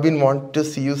 I have been wanting to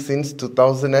see you since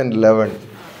 2011.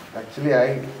 Actually, I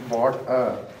bought a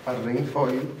ring for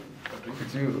you.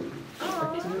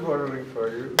 Actually bought a ring for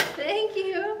you. Thank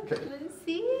you. Okay. Let's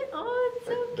see. Oh, it's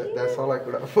so cute. That's all I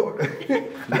could afford.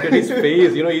 Look at his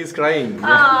face. You know, he's crying.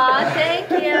 Oh, thank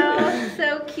you. So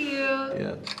cute.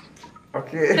 Yeah.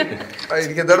 Okay.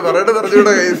 എനിക്ക് എന്താണ് പറയേണ്ടത്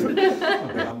അറിഞ്ഞൂടാ guys.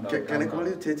 Can I call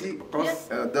you Chechi? Because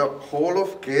the whole of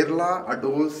Kerala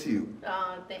adores you.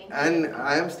 Oh, thank you. And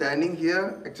I am standing here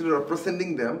actually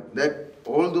representing them, that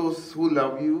all those who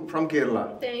love you from Kerala.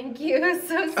 Thank you.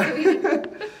 So sweet.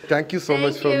 Thank you so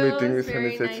much for meeting me,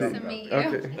 Sunny Chechi. Nice to meet you.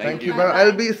 Okay. Thank you. But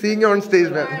I'll be seeing you on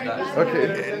stage, man. Okay.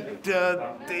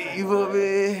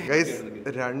 Guys,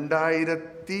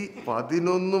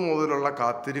 2011 മുതലുള്ള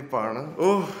കാത്തിരിപ്പാണ്.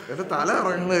 എന്റെ തല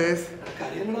ഇറങ്ങുന്നത് guys.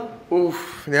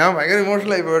 ഞാൻ ഭയങ്കര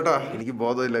emotional ആയി പോയിട്ടാ. എനിക്ക്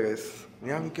ബോധമില്ല ഗൈസ്.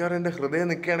 ഞാൻ മിക്കവാറും എന്റെ ഹൃദയം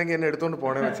നിൽക്കുകയാണെങ്കിൽ എന്നെ എടുത്തോണ്ട്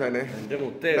പോണേ വെച്ചാല്.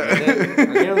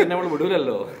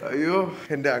 വിടൂലല്ലോ. അയ്യോ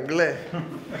എന്റെ അങ്കിളെ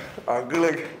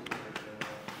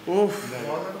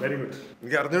Very good.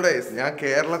 എനിക്ക് അറിഞ്ഞൂടെ, ഞാൻ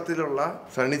കേരളത്തിലുള്ള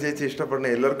സണ്ണി ചേച്ചി ഇഷ്ടപ്പെടുന്ന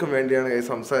എല്ലാവർക്കും വേണ്ടിയാണ്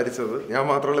സംസാരിച്ചത്. ഞാൻ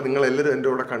മാത്രമല്ല, നിങ്ങൾ എല്ലാവരും എന്റെ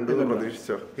കൂടെ കണ്ടു എന്ന്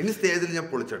പ്രതീക്ഷിച്ചോ. ഇനി സ്റ്റേജിൽ ഞാൻ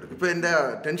പൊളിച്ചെടുക്കും. ഇപ്പൊ എന്റെ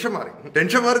ടെൻഷൻ മാറി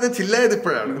ഞാൻ ചില്ലായത്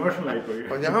ഇപ്പോഴാണ്.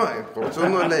 ഞാൻ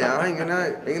കുറച്ചൊന്നുമല്ല, ഞാൻ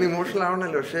ഇങ്ങനെ ഇമോഷണൽ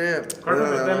ആവണല്ലോ. പക്ഷേ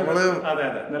നമ്മള്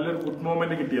നല്ലൊരു ഗുഡ്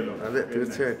മൊമെന്റ് കിട്ടിയല്ലോ. അതെ,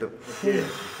 തീർച്ചയായിട്ടും.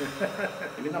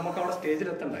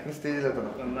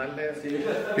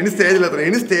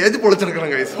 ഇനി stage പൊളിച്ചെടുക്കണം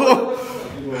guys.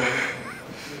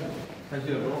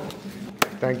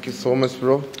 Thank you so much,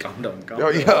 bro. Calm down.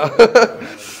 Oh, yeah.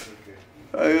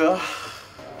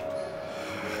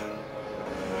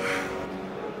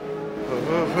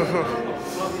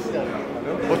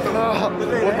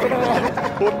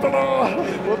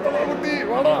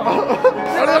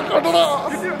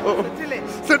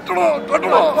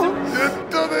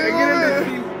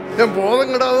 ഞാൻ ബോധം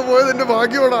കിടാതെ പോയത് എന്റെ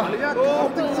ഭാഗ്യമാടാ.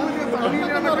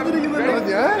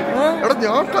 എടാ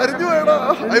ഞാൻ കരഞ്ഞു പോയടാ.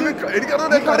 എനിക്കറിയാം,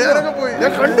 ഞാൻ കരയാനൊക്കെ പോയി.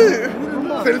 ഞാൻ കണ്ട്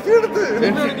സെൽഫി എടുത്ത്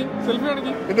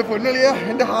എന്റെ പൊന്നളിയ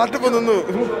എന്റെ ഹാർട്ട് ഇപ്പൊ നിന്നു.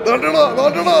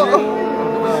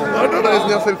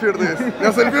 ഞാൻ സെൽഫി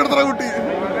എടുത്തടാ കുട്ടി.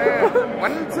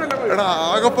 എടാ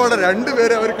ആകപ്പാടെ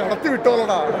രണ്ടുപേരെ അവര് കടത്തി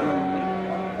വിട്ടോളടാ.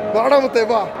 വാടാ മുത്തേ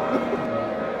വാ,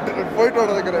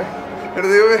 പോയിട്ടോടാ. എടാ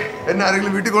ദൈവമേ, എന്നെ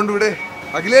ആരെങ്കിലും വീട്ടിൽ കൊണ്ടുവിടെ.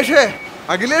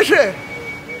 അഖിലേഷേ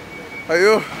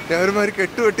അയ്യോ, ഞാൻ ഒരുമാതിരി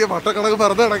കെട്ടുവെട്ടിയ പട്ടക്കണക്ക്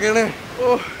പറന്ന് കിടക്കണേ. ഓ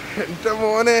എന്റെ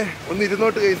മോനെ, ഒന്ന്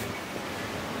ഇരുന്നോട്ട് കൈസ്.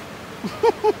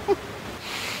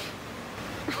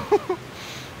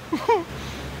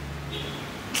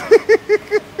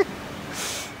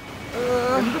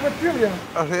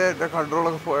 അതെ, എന്റെ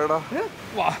കൺട്രോളൊക്കെ പോയടാ.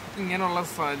 ഇങ്ങനെയുള്ള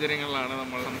സാഹചര്യങ്ങളിലാണ്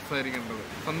നമ്മൾ സംസാരിക്കേണ്ടത്.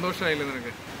 സന്തോഷമായില്ലേ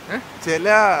നിനക്ക്?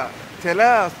 ചില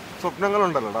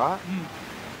സ്വപ്നങ്ങളുണ്ടല്ലോടാ,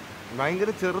 ഭയങ്കര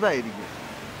ചെറുതായിരിക്കും.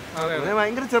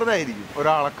 ഭയങ്കര ചെറുതായിരിക്കും.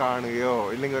 ഒരാളെ കാണുകയോ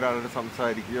ഇല്ലെങ്കിൽ ഒരാളോട്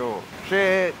സംസാരിക്കുകയോ. പക്ഷേ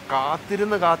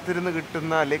കാത്തിരുന്ന്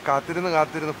കിട്ടുന്ന അല്ലെങ്കിൽ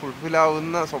കാത്തിരുന്ന് ഫുൾഫിൽ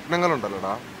ആവുന്ന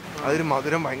സ്വപ്നങ്ങളുണ്ടല്ലോടാ, അതൊരു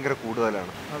മധുരം ഭയങ്കര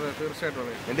കൂടുതലാണ്.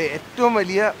 എന്റെ ഏറ്റവും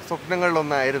വലിയ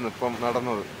സ്വപ്നങ്ങളിലൊന്നായിരുന്നു ഇപ്പം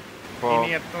നടന്നത്.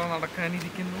 എത്ര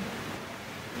നടക്കാനിരിക്കുന്നു,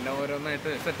 എല്ലാം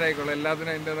ഓരോന്നായിട്ട് സെറ്റ് ആയിക്കോളൂ.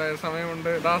 എല്ലാത്തിനും അതിൻ്റെതായ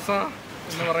സമയമുണ്ട് ദാസ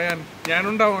എന്ന് പറയാൻ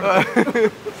ഞാനുണ്ടാവും.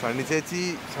 സണ്ണി ചേച്ചി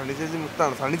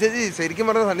മുത്താണ്. സണ്ണി ചേച്ചി ശരിക്കും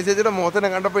പറഞ്ഞ സണ്ണി ചേച്ചിയുടെ മുഖത്തിനെ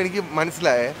കണ്ടപ്പോ എനിക്ക്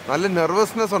മനസ്സിലായേ നല്ല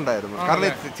നെർവസ്നെസ് ഉണ്ടായിരുന്നു. കാരണം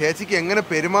ചേച്ചിക്ക് എങ്ങനെ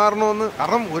പെരുമാറണോന്ന്.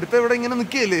 കാരണം ഒരുത്ത ഇവിടെ ഇങ്ങനെ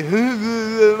നിൽക്കുകയല്ലേ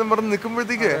എന്ന് പറഞ്ഞ്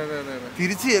നിൽക്കുമ്പോഴത്തേക്ക്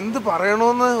തിരിച്ച് എന്ത്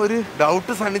പറയണോന്ന് ഒരു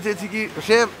ഡൗട്ട് സണ്ണി ചേച്ചിക്ക്.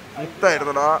 പക്ഷേ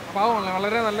മുത്തായിരുന്നടാ,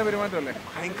 വളരെ നല്ല പെരുമാറ്റമല്ലേ.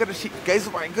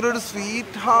 ഭയങ്കര ഒരു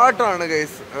സ്വീറ്റ് ഹാർട്ടാണ്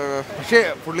ഗൈസ്. പക്ഷേ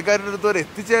പുള്ളിക്കാരുടെ അടുത്ത് വരെ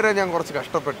എത്തിച്ചേരാൻ ഞാൻ കുറച്ച്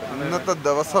കഷ്ടപ്പെട്ടു. ഇന്നത്തെ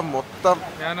ദിവസം മൊത്തം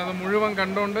ഞാനത് മുഴുവൻ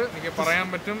കണ്ടോണ്ട് എനിക്ക് പറയാൻ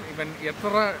പറ്റും ഇവൻ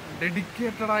എത്ര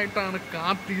ഡെഡിക്കേറ്റഡ് ആയിട്ടാണ്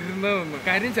കാത്തിരുന്നതെന്ന്.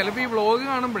 കാര്യം ചിലപ്പോ ഈ വ്ളോഗ്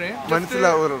കാണുമ്പോഴേ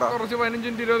മനസ്സിലാവൂലടാ, കുറച്ച്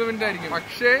 15-20 മിനിറ്റ് ആയിരിക്കും.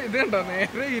 പക്ഷേ ഇത് കണ്ടോ,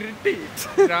 നേരെ ഇരുട്ടി.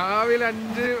 രാവിലെ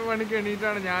 5 മണിക്ക്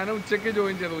എണീറ്റാണ് ഞാൻ ഉച്ചയ്ക്ക്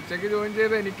ജോയിൻ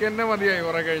ചെയ്ത് എനിക്ക് തന്നെ മതിയായി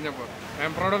കുറെ കഴിഞ്ഞപ്പോ. I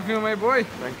am proud of you my boy.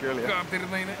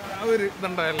 കാത്തിരുന്നതിന് ഒരു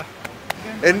ഇതുണ്ടായല്ല.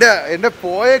 എന്റെ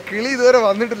പോയ കിളി ഇതുവരെ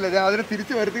വന്നിട്ടില്ല. ഞാൻ അതിനെ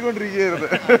തിരിച്ചു വരുത്തിക്കൊണ്ടിരിക്കുകയായിരുന്നു.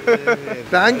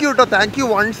 Thank you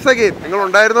once again. നിങ്ങൾ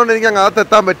ഉണ്ടായിരുന്നോണ്ട് എനിക്ക് അങ്ങകത്ത്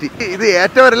എത്താൻ പറ്റി. ഇത്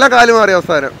ഏറ്റവരെല്ലാം കാലം മാറി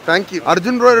അവസാനം. Thank you.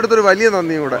 അർജുൻ ബ്രോയുടെ അടുത്തൊരു വലിയ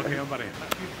നന്ദിയും കൂടെ.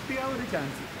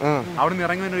 അവിടെ നിന്ന്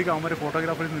ഇറങ്ങി അവന്മാര്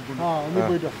ഫോട്ടോഗ്രാഫേഴ്സ്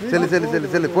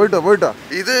പോയിട്ടോ.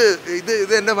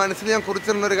 ഇത് എന്റെ മനസ്സിൽ ഞാൻ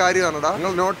കുറിച്ചിരുന്നൊരു കാര്യമാണടാ.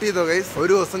 നിങ്ങൾ നോട്ട് ചെയ്തോ ഗൈസ്.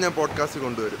 ഒരു ദിവസം ഞാൻ പോഡ്കാസ്റ്റ്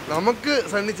കൊണ്ടുവരും. നമുക്ക്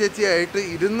സണ്ണി ചേച്ചിയായിട്ട്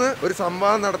ഇരുന്ന് ഒരു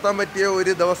സംവാദം നടത്താൻ പറ്റിയ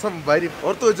ഒരു ദിവസം വരും.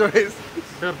 ഓർത്തു വെച്ചോ ഗൈസ്.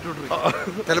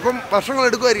 ചിലപ്പം വർഷങ്ങൾ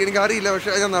എടുക്കുമായിരിക്കും, എനിക്കറിയില്ല.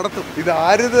 പക്ഷെ ഞാൻ നടത്തും. ഇത്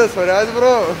ആരിത്? സ്വരാജ്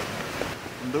ബ്രോ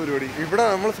എന്തോ പരിപാടി. ഇവിടെ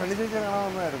നമ്മൾ സണ്ണി ചേച്ചി കാണാൻ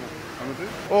വന്നായിരുന്നു.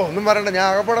 ഓ ഒന്നും പറയണ്ട, ഞാൻ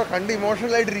ആകപ്പാടെ കണ്ട്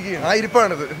ഇമോഷണൽ ആയിട്ടിരിക്കുകയാണ്. ആ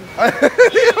ഇരിപ്പാണിത്.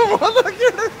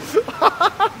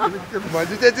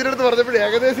 മഞ്ജു ചേച്ചിയുടെ അടുത്ത് പറഞ്ഞപ്പോഴേ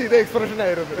ഏകദേശം ഇതേ എക്സ്പ്രഷൻ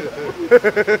ആയിരുന്നു.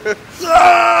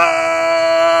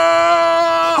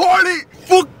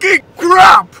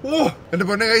 എന്റെ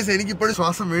പൊന്നെ ഗൈസ്, എനിക്കിപ്പോഴും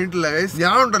ശ്വാസം വീണിട്ടില്ല ഗൈസ്.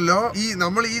 ഞാൻ ഉണ്ടല്ലോ,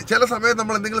 നമ്മൾ ചില സമയത്ത്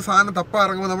നമ്മൾ എന്തെങ്കിലും സാധനം തപ്പ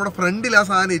ഇറങ്ങുമ്പോൾ നമ്മുടെ ഫ്രണ്ടിൽ ആ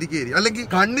സാധനം ഇരിക്കുകയായിരിക്കും. അല്ലെങ്കിൽ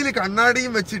കണ്ണിൽ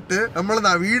കണ്ണാടിയും വെച്ചിട്ട് നമ്മൾ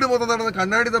വീട് മൊത്തം നടന്ന്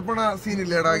കണ്ണാടി തപ്പണ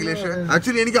സീനില്ലേടാ അഖിലേഷ്?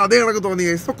 ആക്ച്വലി എനിക്ക് അതേ കണക്ക് തോന്നി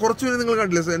ഗൈസ്. ഇപ്പൊ കുറച്ചു പേര് നിങ്ങൾ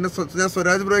കണ്ടില്ലേ ഞാൻ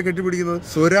സ്വരാജ് ബ്രോയെ കെട്ടിപ്പിടിക്കുന്നത്?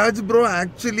 സ്വരാജ് ബ്രോ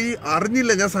ആക്ച്വലി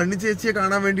അറിഞ്ഞില്ല ഞാൻ സണ്ണി ചേച്ചിയെ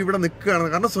കാണാൻ വേണ്ടി ഇവിടെ നിൽക്കുകയാണ്.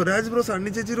 കാരണം സ്വരാജ് ബ്രോ സണ്ണി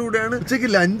ചേച്ചിയുടെ കൂടെയാണ് ഉച്ചയ്ക്ക്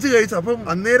ലഞ്ച് കഴിച്ചത്. അപ്പം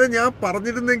അന്നേരം ഞാൻ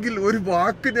പറഞ്ഞിരുന്നെങ്കിൽ, ഒരു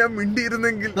വാക്ക് ഞാൻ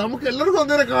മിണ്ടിയിരുന്നെങ്കിൽ നമുക്ക് എല്ലാവർക്കും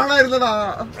അന്നേരം കാണായിരുന്നടാ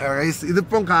ഗൈസ്.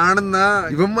 ഇതിപ്പം കാണുന്ന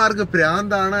ഇവന്മാർക്ക്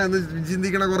പ്രാന്താണ് എന്ന്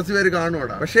ചിന്തിക്കണ കുറച്ച് പേര്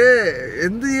കാണുവാടാ. പക്ഷേ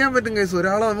എന്ത് ചെയ്യാൻ പറ്റും ഗൈസ്?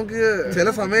 ഒരാളെ നമുക്ക് ചില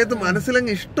സമയത്ത്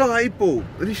മനസ്സിലങ്ങ് ഇഷ്ടമായി പോവും.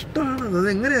 ഒരു ഇഷ്ടമാണ്. അത്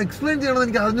എങ്ങനെ എക്സ്പ്ലെയിൻ ചെയ്യണമെന്ന്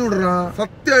എനിക്ക് അറിഞ്ഞുകൂടാ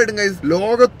സത്യമായിട്ടും ഗൈസ്.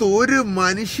 ലോകത്ത് ഒരു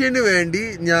മനുഷ്യന് വേണ്ടി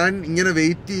ഞാൻ ഇങ്ങനെ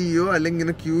വെയിറ്റ് ചെയ്യോ അല്ലെങ്കിൽ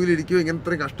ഇങ്ങനെ ക്യൂവിലിരിക്കുകയോ ഇങ്ങനെ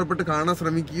ഇത്രയും കഷ്ടപ്പെട്ട് കാണാൻ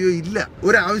ശ്രമിക്കുകയോ ഇല്ല.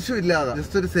 ഒരാവശ്യം ഇല്ലാതെ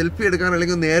ജസ്റ്റ് ഒരു സെൽഫി എടുക്കാൻ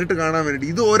അല്ലെങ്കിൽ നേരിട്ട് കാണാൻ വേണ്ടി.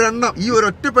 ഇത് ഒരെണ്ണം ഈ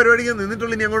ഒരൊറ്റ പരിപാടിക്ക്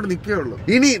നിന്നിട്ടുള്ള ഇനി അങ്ങോട്ട് നിൽക്കുകയുള്ളൂ.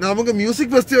 ഇനി നമുക്ക്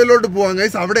മ്യൂസിക് ഫെസ്റ്റിവലിലോട്ട് പോവാം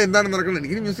ഗൈസ്. അവിടെ എന്താണ് നടക്കുന്നത്?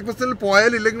 എനിക്ക് മ്യൂസിക് ഫെസ്റ്റിവലിൽ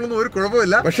പോയാലും ഇല്ലെങ്കിലൊന്നും ഒരു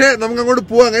കുഴപ്പമില്ല. പക്ഷെ നമുക്ക് അങ്ങോട്ട്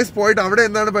പോവാം ഗൈസ്. പോയിട്ട് അവിടെ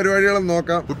എന്താണ് പരിപാടികളെന്ന്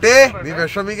നോക്കാം. കുട്ടേ നീ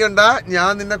വിഷമിക്കണ്ട,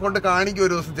 ഞാൻ നിന്നെ കൊണ്ട് കാണിക്കും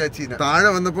ഒരു ദിവസം ചേച്ചീനെ. താഴെ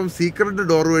വന്നപ്പം സീക്രട്ട്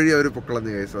ഡോർ വഴി അവർ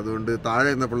പൊക്കളഞ്ഞു ഗൈസ്. അതുകൊണ്ട് താഴെ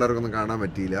എന്ന പിള്ളേർക്കൊന്നും കാണാൻ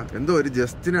പറ്റിയില്ല. എന്തോ ഒരു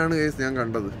ജസ്റ്റിനാണ് ഗൈസ് ഞാൻ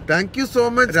കണ്ടത്. Thank you so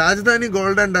much Rajdhani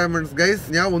gold and diamonds guys.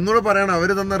 ഞാൻ ഒന്നുകൂടെ പറയണം,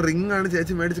 അവര് തന്ന റിംഗ് ആണ്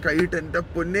ചേച്ചി മേടിച്ച് കൈയിട്ട്. എന്റെ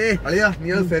പൊന്നെ അളിയാ, നീ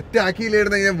അത് സെറ്റ്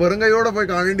ആക്കിയില്ലായിരുന്നെങ്കിൽ ഞാൻ വെറും കൈയോടെ പോയി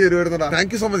കാണേണ്ടി വരുമായിരുന്നടാ.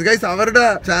 Thank you so much guys. അവരുടെ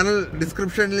ചാനൽ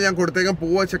ഡിസ്ക്രിപ്ഷനിൽ ഞാൻ കൊടുത്തേക്കാൻ.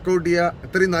 പോവാ, ചെക്ക്ഔട്ട് ചെയ്യുക.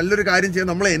 ഇത്രയും നല്ലൊരു കാര്യം ചെയ്യാൻ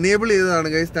നമ്മളെ എനേബിൾ ചെയ്തതാണ്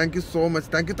guys. Thank you so much.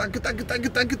 Thank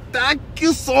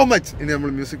you so much. ഇനി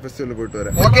നമ്മൾ മ്യൂസിക് ഫെസ്റ്റിവലിൽ പോയിട്ട്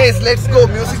വരാം. Okay let's go.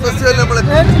 മ്യൂസിക് ഫെസ്റ്റിവലിൽ നമ്മൾ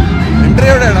എൻട്രി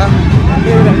എവിടെയാടാ?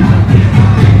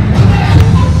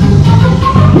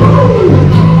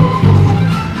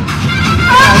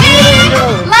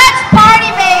 Let's party,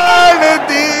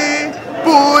 baby!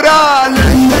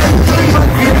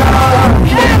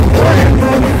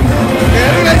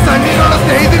 സണ്ണിയുള്ള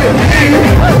സ്റ്റേജില്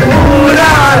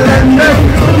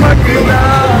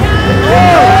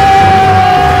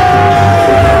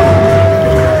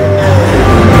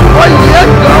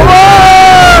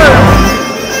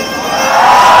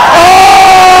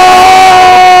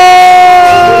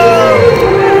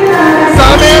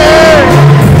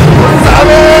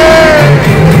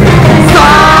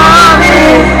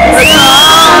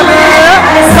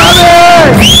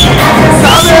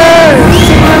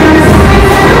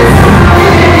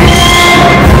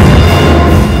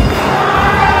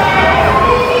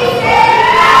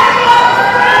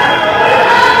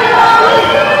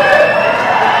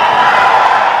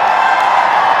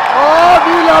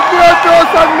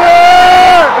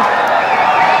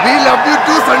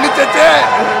Sunny Chechi.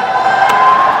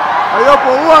 അയ്യോ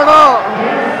പോവാണോ?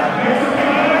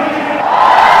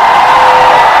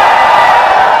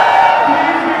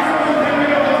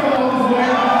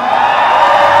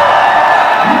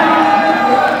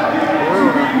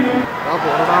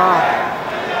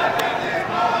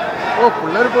 ഓ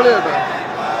പിള്ളേർ പൊളിയാട്ടോ.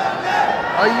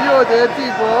 അയ്യോ ചേച്ചി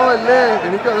പോവല്ലേ,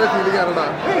 എനിക്കതേ ഫീലിംഗാണടാ.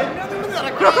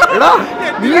 എടാ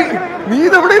നീ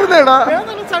ഇതെവിടെ ഇരുന്നേടാ?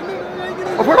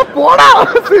 അവിടെ പോടാ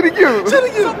ശരിക്കും.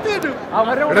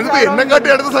 എന്നെ കാട്ടി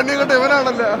അടുത്ത സണ്ണിയെ കാട്ടി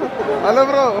ഇവനാണല്ലോ. അല്ല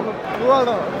ബ്രോ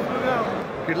പോവാണോ?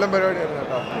 കിള്ളം പരിപാടിയായിരുന്നു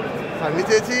കേട്ടോ. സണ്ണി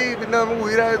ചേച്ചി പിന്നെ നമുക്ക്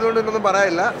ഉയരായതുകൊണ്ട് എന്നൊന്നും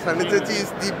പറയാനില്ല. സണ്ണി ചേച്ചി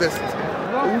ഈസ് ദി ബെസ്റ്റ്.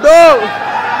 ഉണ്ടോ?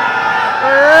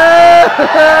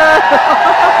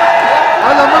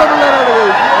 അത് നമ്മുടെ പിള്ളേരാണ്.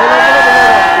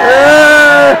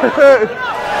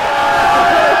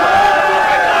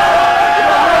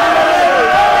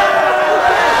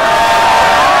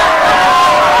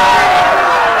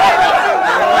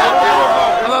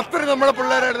 നമ്മളെ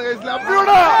പിള്ളേരായിരുന്നു.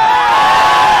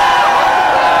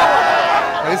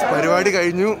 പരിപാടി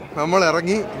കഴിഞ്ഞു, നമ്മൾ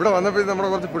ഇറങ്ങി. ഇവിടെ വന്നപ്പോഴേ നമ്മുടെ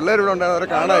കുറച്ച് പിള്ളേർ ഇവിടെ ഉണ്ടായിരുന്നു, അവരെ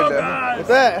കാണാനില്ല.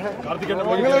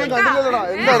 നിങ്ങളൊന്നും കണ്ടില്ലല്ലോടാ.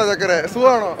 എന്താണ് ചക്കരെ,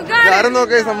 സുഖമാണോ? ആരും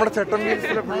നോക്കേ നമ്മുടെ ചട്ടം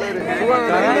ബീച്ചിലെ പിള്ളേര്.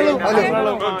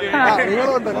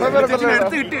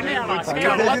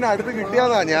 ചേച്ചിനെ അടുത്ത്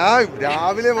കിട്ടിയാന്നാ. ഞാൻ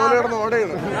രാവിലെ പോലെ കിടന്ന്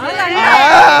ഓടയാണ്.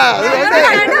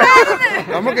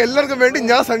 നമുക്ക് എല്ലാവർക്കും വേണ്ടി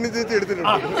ഞാൻ സണ്ണി ചേച്ചി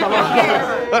എടുത്തിട്ടുണ്ട്.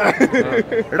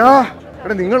 എടാ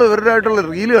എടാ നിങ്ങൾ ഇവരുടെയായിട്ടുള്ള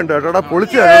റീല് കണ്ടോ കേട്ടോ?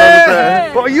 പൊളിച്ചു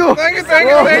കേട്ടോ. അയ്യോ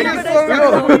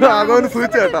ആകോന്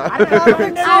സൂചിച്ച കേട്ടാ.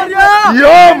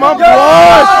 അയ്യോ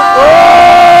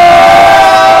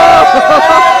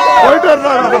പോയിട്ട്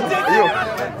വരണോ? അയ്യോ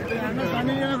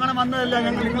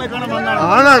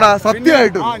ആണാടാ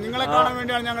സത്യമായിട്ടും നിങ്ങളെ കാണാൻ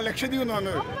വേണ്ടിയാണ് ഞങ്ങൾ ലക്ഷദ്വീപ്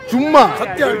വന്നത്. ചുമ്മാ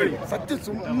സത്യം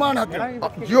ചുമ്മാണ്.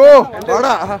 അയ്യോ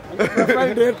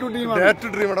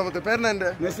പേരെന്നാ എന്റെ?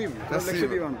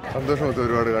 സന്തോഷം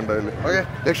ഒരുപാട് കണ്ടതില്. ഓക്കെ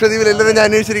ലക്ഷദ്വീപിൽ എല്ലാവരും ഞാൻ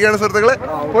അന്വേഷിച്ചിരിക്കുകയാണ് സുഹൃത്തുക്കളെ.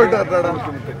 പോയിട്ട് വരട്ടാടാ,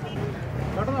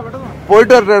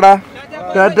 പോയിട്ട് വരട്ടാടാ.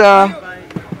 ടാറ്റാ.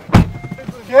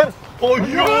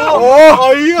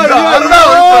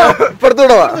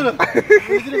 ഇപ്പുറത്തൂടെ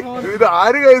ഇത്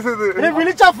ആര് കഴിച്ചത്?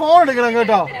 വിളിച്ചാ ഫോൺ എടുക്കണം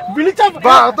കേട്ടോ.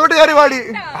 അകത്തോട്ട് കയറി പാടി.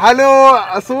 ഹലോ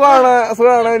സുഖാണ്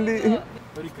സുഖാണ് ആന്റി.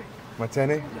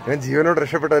 മച്ചാനെ ഞാൻ ജീവനോട്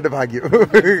രക്ഷപ്പെട്ടതിന്റെ ഭാഗ്യം.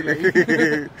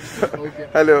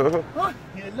 ഹലോ.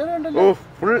 ഓ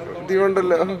ഫുൾ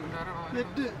ജീവനുണ്ടല്ലോ.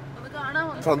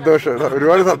 സന്തോഷം,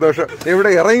 ഒരുപാട് സന്തോഷം. ഇവിടെ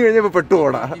ഇറങ്ങി കഴിഞ്ഞപ്പോ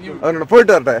പെട്ടുപോടാ. അതുകൊണ്ട്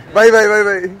പോയിട്ട് വരട്ടെ. Bye bye bye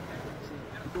bye.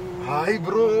 Hi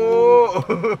bro.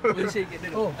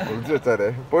 വെച്ചാരെ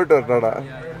പോയിട്ട് വരട്ടാടാ.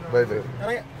 Bye bye.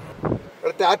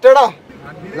 ടാറ്റാടാ.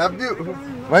 Love you.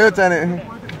 By വെച്ചാനെ.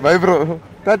 Bye bro,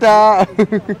 Tata.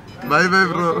 Bye bye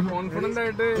bro. Confident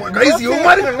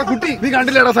ആയിട്ട് കുട്ടി നീ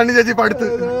കണ്ടില്ലേടാ സണ്ണി ചേച്ചി ഇപ്പൊ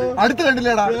അടുത്ത്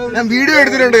കണ്ടില്ലേടാ? ഞാൻ വീഡിയോ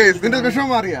എടുത്തിട്ടുണ്ട്. നിന്റെ വിഷമം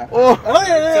മാറിയാ? ഓ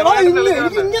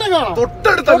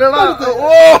തൊട്ടടുത്തല്ലേടാ?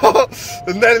 ഓ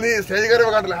എന്തായാലും നീ സ്റ്റേജ്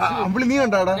കയറിയപ്പോ കണ്ടില്ല? അമ്പിളി നീ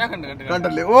കണ്ടാടാ?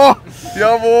 കണ്ടല്ലേ? ഓ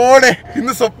ഞാൻ മോനെ,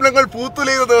 ഇന്ന് സ്വപ്നങ്ങൾ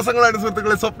പൂത്തുലയുന്ന ദിവസങ്ങളായിരുന്നു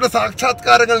സുഹൃത്തുക്കളെ. സ്വപ്ന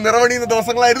സാക്ഷാത്കാരങ്ങൾ നിറവണിയുന്ന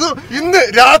ദിവസങ്ങളായിരുന്നു. ഇന്ന്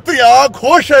രാത്രി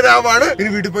ആഘോഷരാവാണ്. ഇനി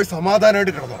വീട്ടിൽ പോയി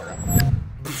സമാധാനമായിട്ട് കിടന്നുറങ്ങാം.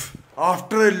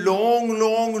 After A long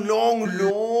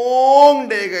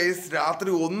day guys, രാത്രി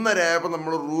 1:30 ആയപ്പോ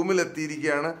നമ്മൾ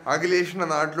റൂമിലെത്തിയിരിക്കുകയാണ്. അഖിലേഷിനെ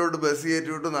നാട്ടിലോട്ട് ബസ്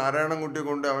കയറ്റി വിട്ടു. നാരായണൻകുട്ടിയെ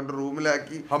കൊണ്ട് അവന്റെ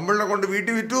റൂമിലാക്കി. ഹമ്പിളിനെ കൊണ്ട്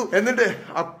വീട്ടിൽ വിറ്റു. എന്നിട്ട്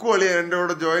അക്കോലി എന്റെ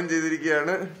കൂടെ ജോയിൻ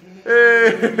ചെയ്തിരിക്കുകയാണ്.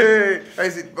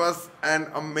 It was an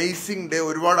amazing day.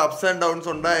 ഒരുപാട് അപ്സ് ആൻഡ് ഡൗൺസ്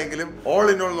ഉണ്ടായെങ്കിലും ഓൾ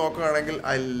ഇൻ ഓൾ നോക്കുകയാണെങ്കിൽ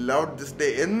ഐ ലവ് ദിസ് ഡേ.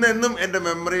 എന്നെന്നും എന്റെ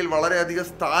മെമ്മറിയിൽ വളരെയധികം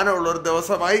സ്ഥാനമുള്ള ഒരു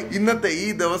ദിവസമായി ഇന്നത്തെ ഈ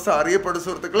ദിവസം അറിയപ്പെടും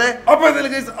സുഹൃത്തുക്കളെ. അപ്പൊ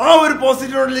എന്തായാലും ആ ഒരു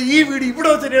പോസിറ്റീവ് ഈ വീഡിയോ ഇവിടെ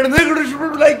വെച്ചിട്ടാണ്.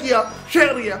 നിങ്ങൾക്ക് ലൈക്ക് ചെയ്യുക,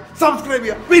 ഷെയർ ചെയ്യുക, സബ്സ്ക്രൈബ്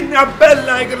ചെയ്യുക, പിന്നെ ബെൽ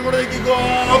ഐക്കൺ കൂടെ ഞെക്കിക്കോ.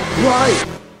 ബൈ.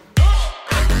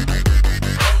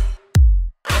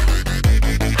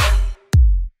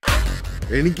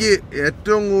 എനിക്ക്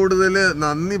ഏറ്റവും കൂടുതൽ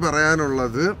നന്ദി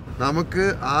പറയാനുള്ളത്, നമുക്ക്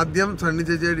ആദ്യം സണ്ണി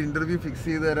ചേച്ചിയായിട്ട് ഇന്റർവ്യൂ ഫിക്സ്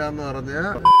ചെയ്ത് തരാന്ന് പറഞ്ഞ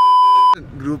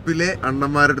ഗ്രൂപ്പിലെ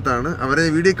അണ്ണന്മാരുടെ അടുത്താണ്. അവരെ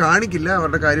വീഡിയോ കാണിക്കില്ല,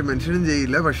 അവരുടെ കാര്യം മെൻഷനും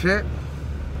ചെയ്യില്ല. പക്ഷെ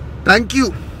താങ്ക് യു.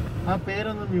 അതെ,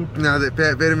 പേര്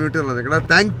മ്യൂട്ട് ചെയ്യണം.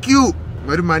 Thank you.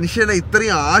 ഒരു മനുഷ്യനെ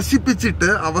ഇത്രയും ആശിപ്പിച്ചിട്ട്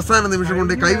അവസാന നിമിഷം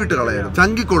കൊണ്ട് കൈവിട്ട് കളയാനും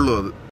ചങ്കിക്കൊള്ളു അത്.